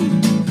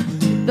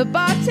 The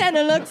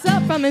bartender looks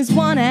up from his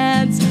one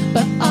ads,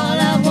 but all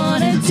I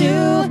wanna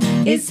do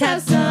is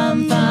have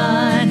some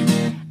fun.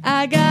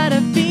 I got a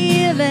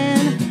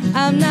feeling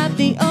I'm not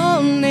the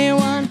only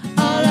one.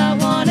 All I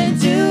wanna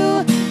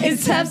do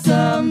is have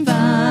some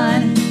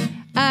fun.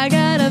 I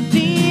got a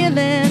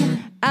feeling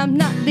I'm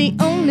not the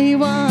only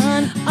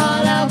one.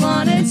 All I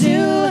wanna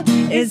do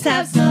is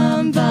have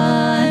some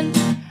fun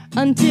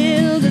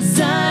until the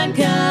sun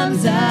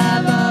comes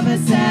up over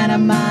Santa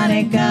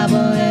Monica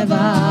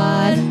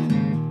Boulevard.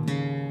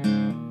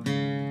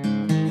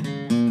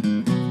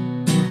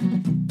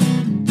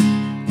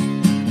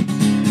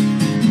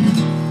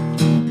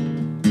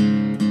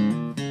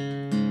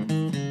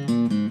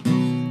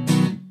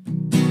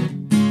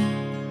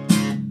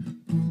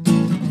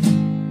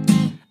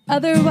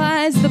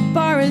 Otherwise, the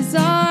bar is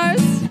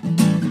ours.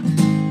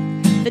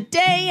 The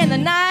day and the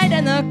night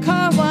and the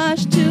car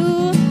wash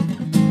too.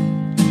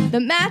 The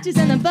matches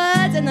and the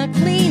buds and the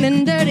clean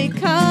and dirty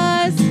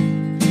cars.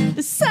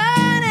 The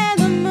sun and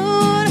the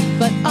moon.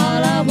 But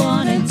all I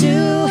wanna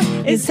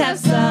do is have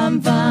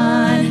some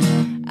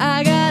fun.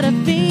 I got a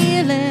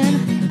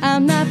feeling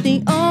I'm not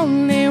the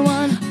only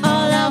one.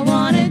 All I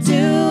wanna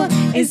do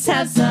is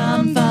have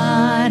some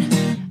fun.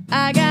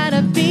 I got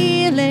a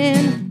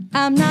feeling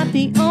I'm not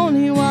the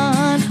only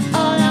one.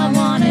 All I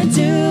wanna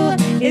do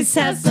is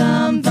have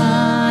some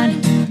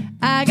fun.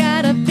 I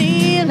got a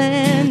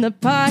feeling the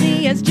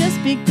party has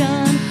just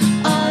begun.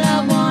 All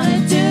I wanna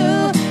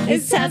do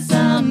is have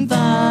some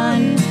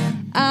fun.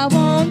 I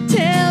won't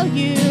tell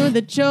you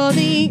that you're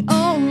the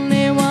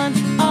only one.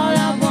 All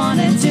I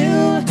wanna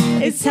do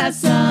is have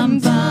some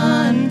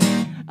fun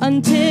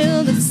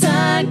until the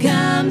sun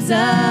comes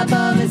up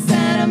over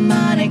Santa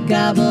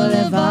Monica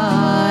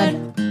Boulevard.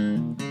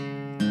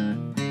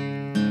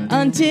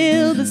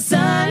 Until the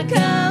sun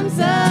comes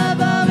up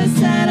over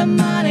Santa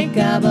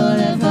Monica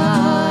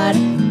Boulevard.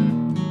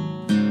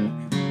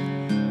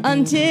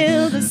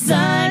 Until the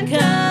sun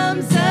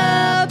comes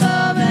up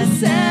over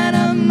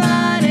Santa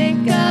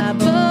Monica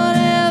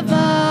Boulevard.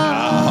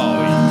 Oh,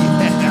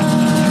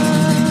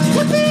 yeah.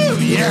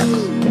 Woohoo,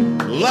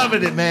 yeah.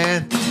 Loving it,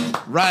 man.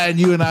 Ryan,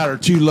 you and I are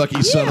two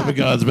lucky son of a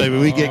guns, baby.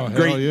 We get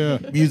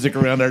great music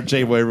around our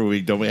table every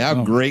week, don't we?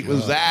 How great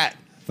was that?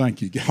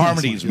 Thank you, guys.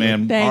 Harmonies,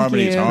 man. Thank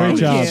Harmonies, you. harmonies.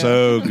 Great job.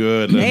 So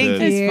good.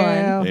 Thank It's you.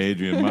 fun.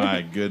 Adrian,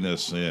 my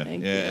goodness. Yeah.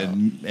 Thank yeah.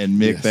 you.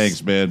 And Mick,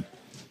 thanks, man.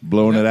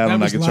 Blowing it out on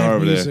that was guitar live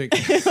over there. music.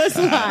 It was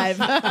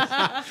live.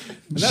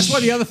 And that's one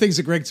of the other things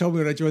that Greg told me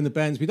when I joined the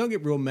bands. We don't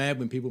get real mad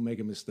when people make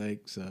a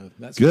mistake. So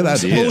that's Good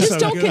also idea. Just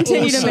don't good.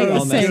 continue to Also make the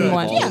All messed same up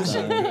one. all the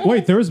time.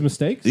 Wait, there was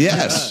mistakes?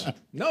 Yes.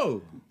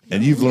 No.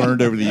 And you've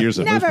learned over the years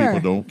that most Never.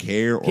 people don't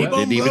care or Keep on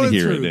didn't even blowing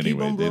hear through. it Keep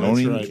anyway. on They blowing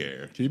don't through. even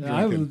care. Keep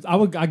I,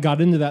 drinking. I got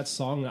into that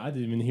song. I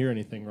didn't even hear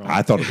anything wrong.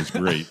 I thought it was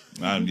great.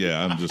 I'm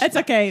just. It's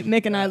okay.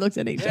 Mick and I looked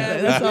at each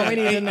other. That's all we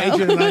need to know.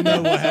 Adrian and I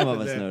know what Some of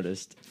happened us there.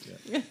 noticed.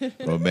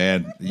 Well,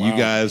 man, you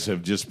guys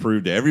have just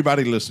proved to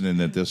everybody listening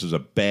that this is a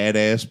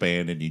badass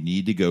band and you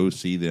need to go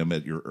see them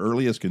at your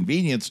earliest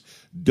convenience.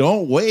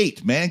 Don't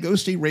wait, man. Go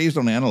see Raised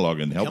on Analog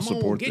and help Come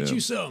support on, get them. you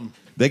some.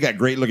 They got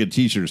great looking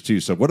t-shirts too.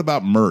 So what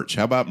about merch?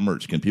 How about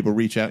merch? Can people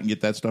reach out and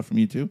get that stuff from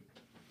you too?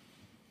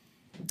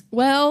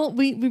 Well,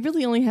 we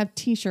really only have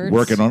T-shirts.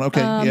 Working on it.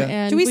 Okay, yeah.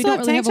 And Do we we still don't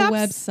have really have tank a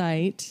tops?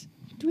 website.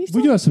 Do we? We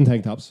Still? do have some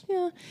tank tops.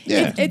 Yeah.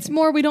 Yeah. It's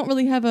more we don't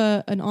really have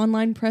an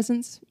online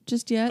presence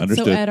just yet.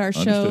 Understood. So at our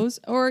Understood. shows,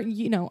 or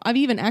I've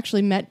even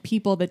actually met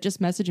people that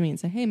just message me and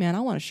say, "Hey, man,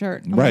 I want a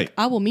shirt." I'm Right. like,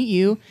 I will meet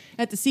you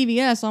at the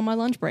CVS on my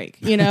lunch break.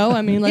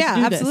 I mean, let's Yeah,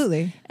 do this.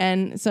 absolutely.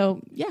 And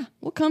so, yeah,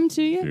 we'll come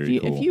to you Very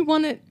if cool. you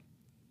want it.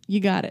 You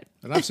got it.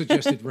 And I've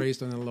suggested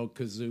Raised on Analog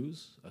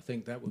kazoos. I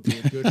think that would be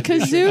a good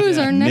Kazoos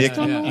are next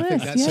Mick- on the I think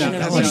list. that's Yeah.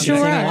 that's Sure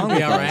that'd are.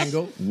 be our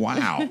angle.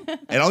 Wow.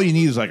 And all you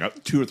need is like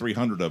 200 or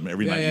 300 of them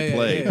every night you yeah,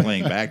 play, yeah.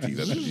 playing back to you.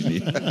 That's what you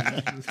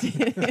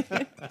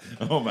need.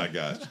 Oh, my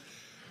gosh.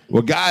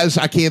 Well, guys,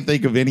 I can't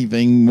think of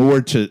anything more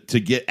to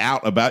get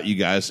out about you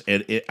guys.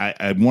 And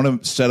I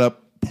want to set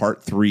up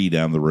part 3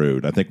 down the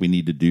road. I think we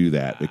need to do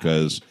that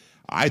because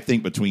I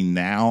think between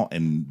now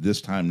and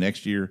this time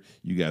next year,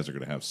 you guys are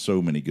going to have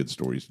so many good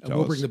stories to And tell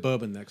we'll us. bring the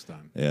bourbon next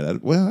time. Yeah,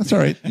 well, that's all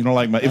right. You don't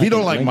like my. If you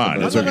don't like mine,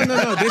 that's No, okay.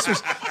 no.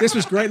 This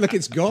was great. Look,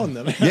 it's gone.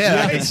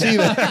 Yeah, I can see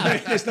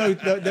that. There's no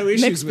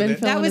issues Nick's with been it.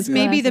 filling That was his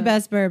maybe the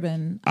glass best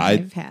bourbon I-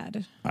 I've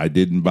had. I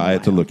didn't buy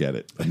it to look at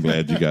it. I'm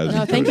glad you guys. No,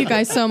 thank enjoyed you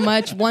guys so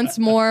much. Once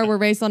more, we're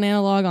Raised on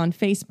Analog on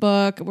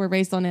Facebook. We're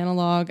Raised on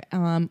Analog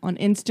on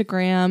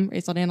Instagram,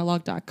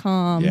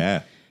 raisedonanalog.com.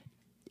 Yeah.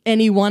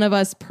 Any one of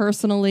us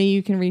personally,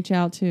 you can reach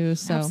out to.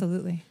 So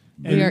Absolutely.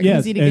 we are And yes,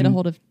 easy to get a and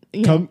hold of.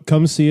 You know.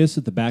 Come see us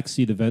at the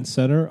Backseat Event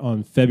Center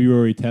on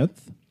February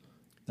 10th.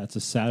 That's a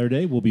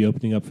Saturday. We'll be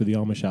opening up for the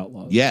Amish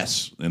Outlaws.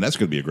 Yes, and that's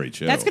going to be a great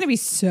show. That's going to be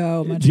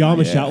so much The fun.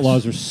 Amish Yes.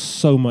 Outlaws are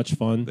so much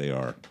fun. They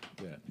are.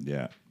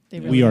 Yeah. They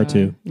We are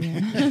too.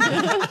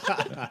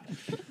 Yeah.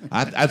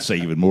 I'd say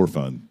even more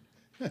fun.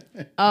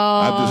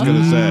 I'm just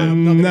going to say.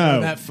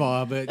 No. That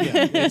far, but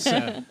yeah, it's,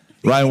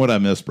 Ryan, what I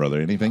missed, brother?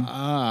 Anything?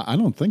 I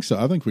don't think so.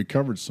 I think we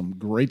covered some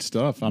great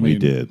stuff. I We mean,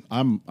 did.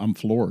 I'm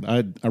floored.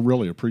 I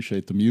really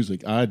appreciate the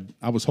music. I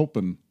was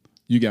hoping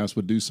you guys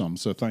would do some.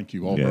 So thank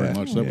you all Yeah. very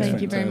much. That was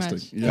Thank you very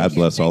fantastic. much. Yeah. God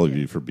bless all of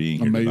you for being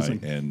here Amazing.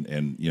 tonight.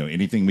 And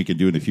anything we can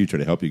do in the future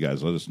to help you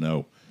guys, let us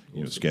know.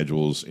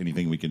 Schedules,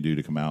 anything we can do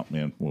to come out,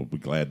 man, we'll be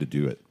glad to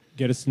do it.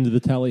 Get us into the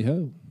tally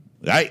ho.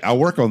 I'll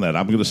work on that.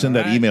 I'm going to send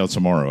that email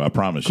tomorrow. I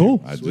promise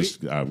Cool.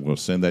 you. I will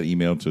send that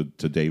email to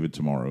David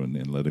tomorrow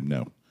and let him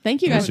know.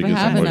 Thank you guys Once he for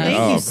gets on having board. us. Thank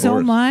Oh, you of so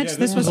course. much.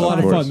 This was a lot fun.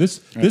 of fun. course. This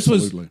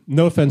was Absolutely.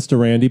 no offense to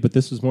Randy, but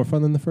this was more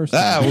fun than the first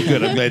Ah, time. well,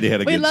 good. I'm glad you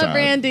had a We good love time.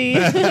 Randy,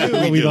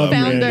 We do love love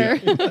founder.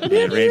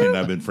 Yeah, Randy and I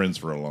have been friends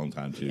for a long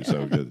time, too.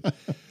 So good.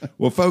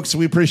 Well, folks,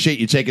 we appreciate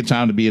you taking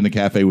time to be in the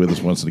cafe with us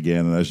once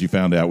again. And as you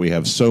found out, we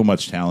have so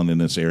much talent in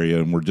this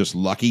area, and we're just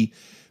lucky.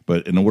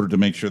 But in order to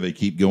make sure they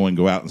keep going,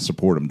 go out and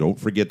support them. Don't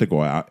forget to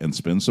go out and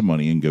spend some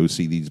money and go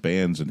see these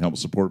bands and help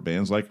support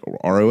bands like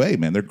ROA,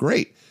 man. They're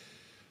great.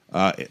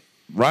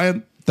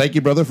 Ryan, thank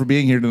you, brother, for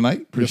being here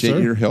tonight. Appreciate sir.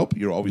 your help.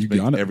 You always make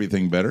got it.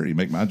 everything better. You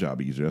make my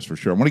job easier, that's for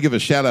sure. I want to give a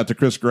shout out to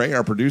Chris Gray,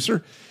 our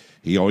producer.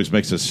 He always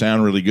makes us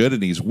sound really good,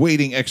 and he's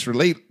waiting extra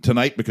late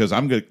tonight because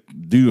I'm going to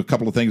do a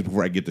couple of things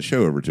before I get the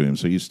show over to him.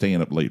 So he's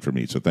staying up late for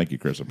me. So thank you,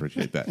 Chris. I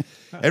appreciate that.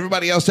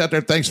 Everybody else out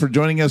there, thanks for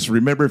joining us.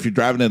 Remember, if you're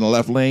driving in the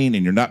left lane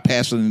and you're not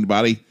passing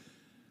anybody,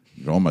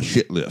 you're on my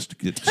shit list.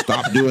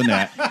 Stop doing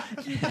that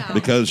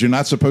because you're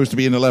not supposed to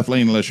be in the left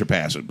lane unless you're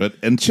passing. But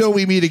until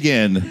we meet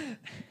again,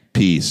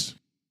 peace.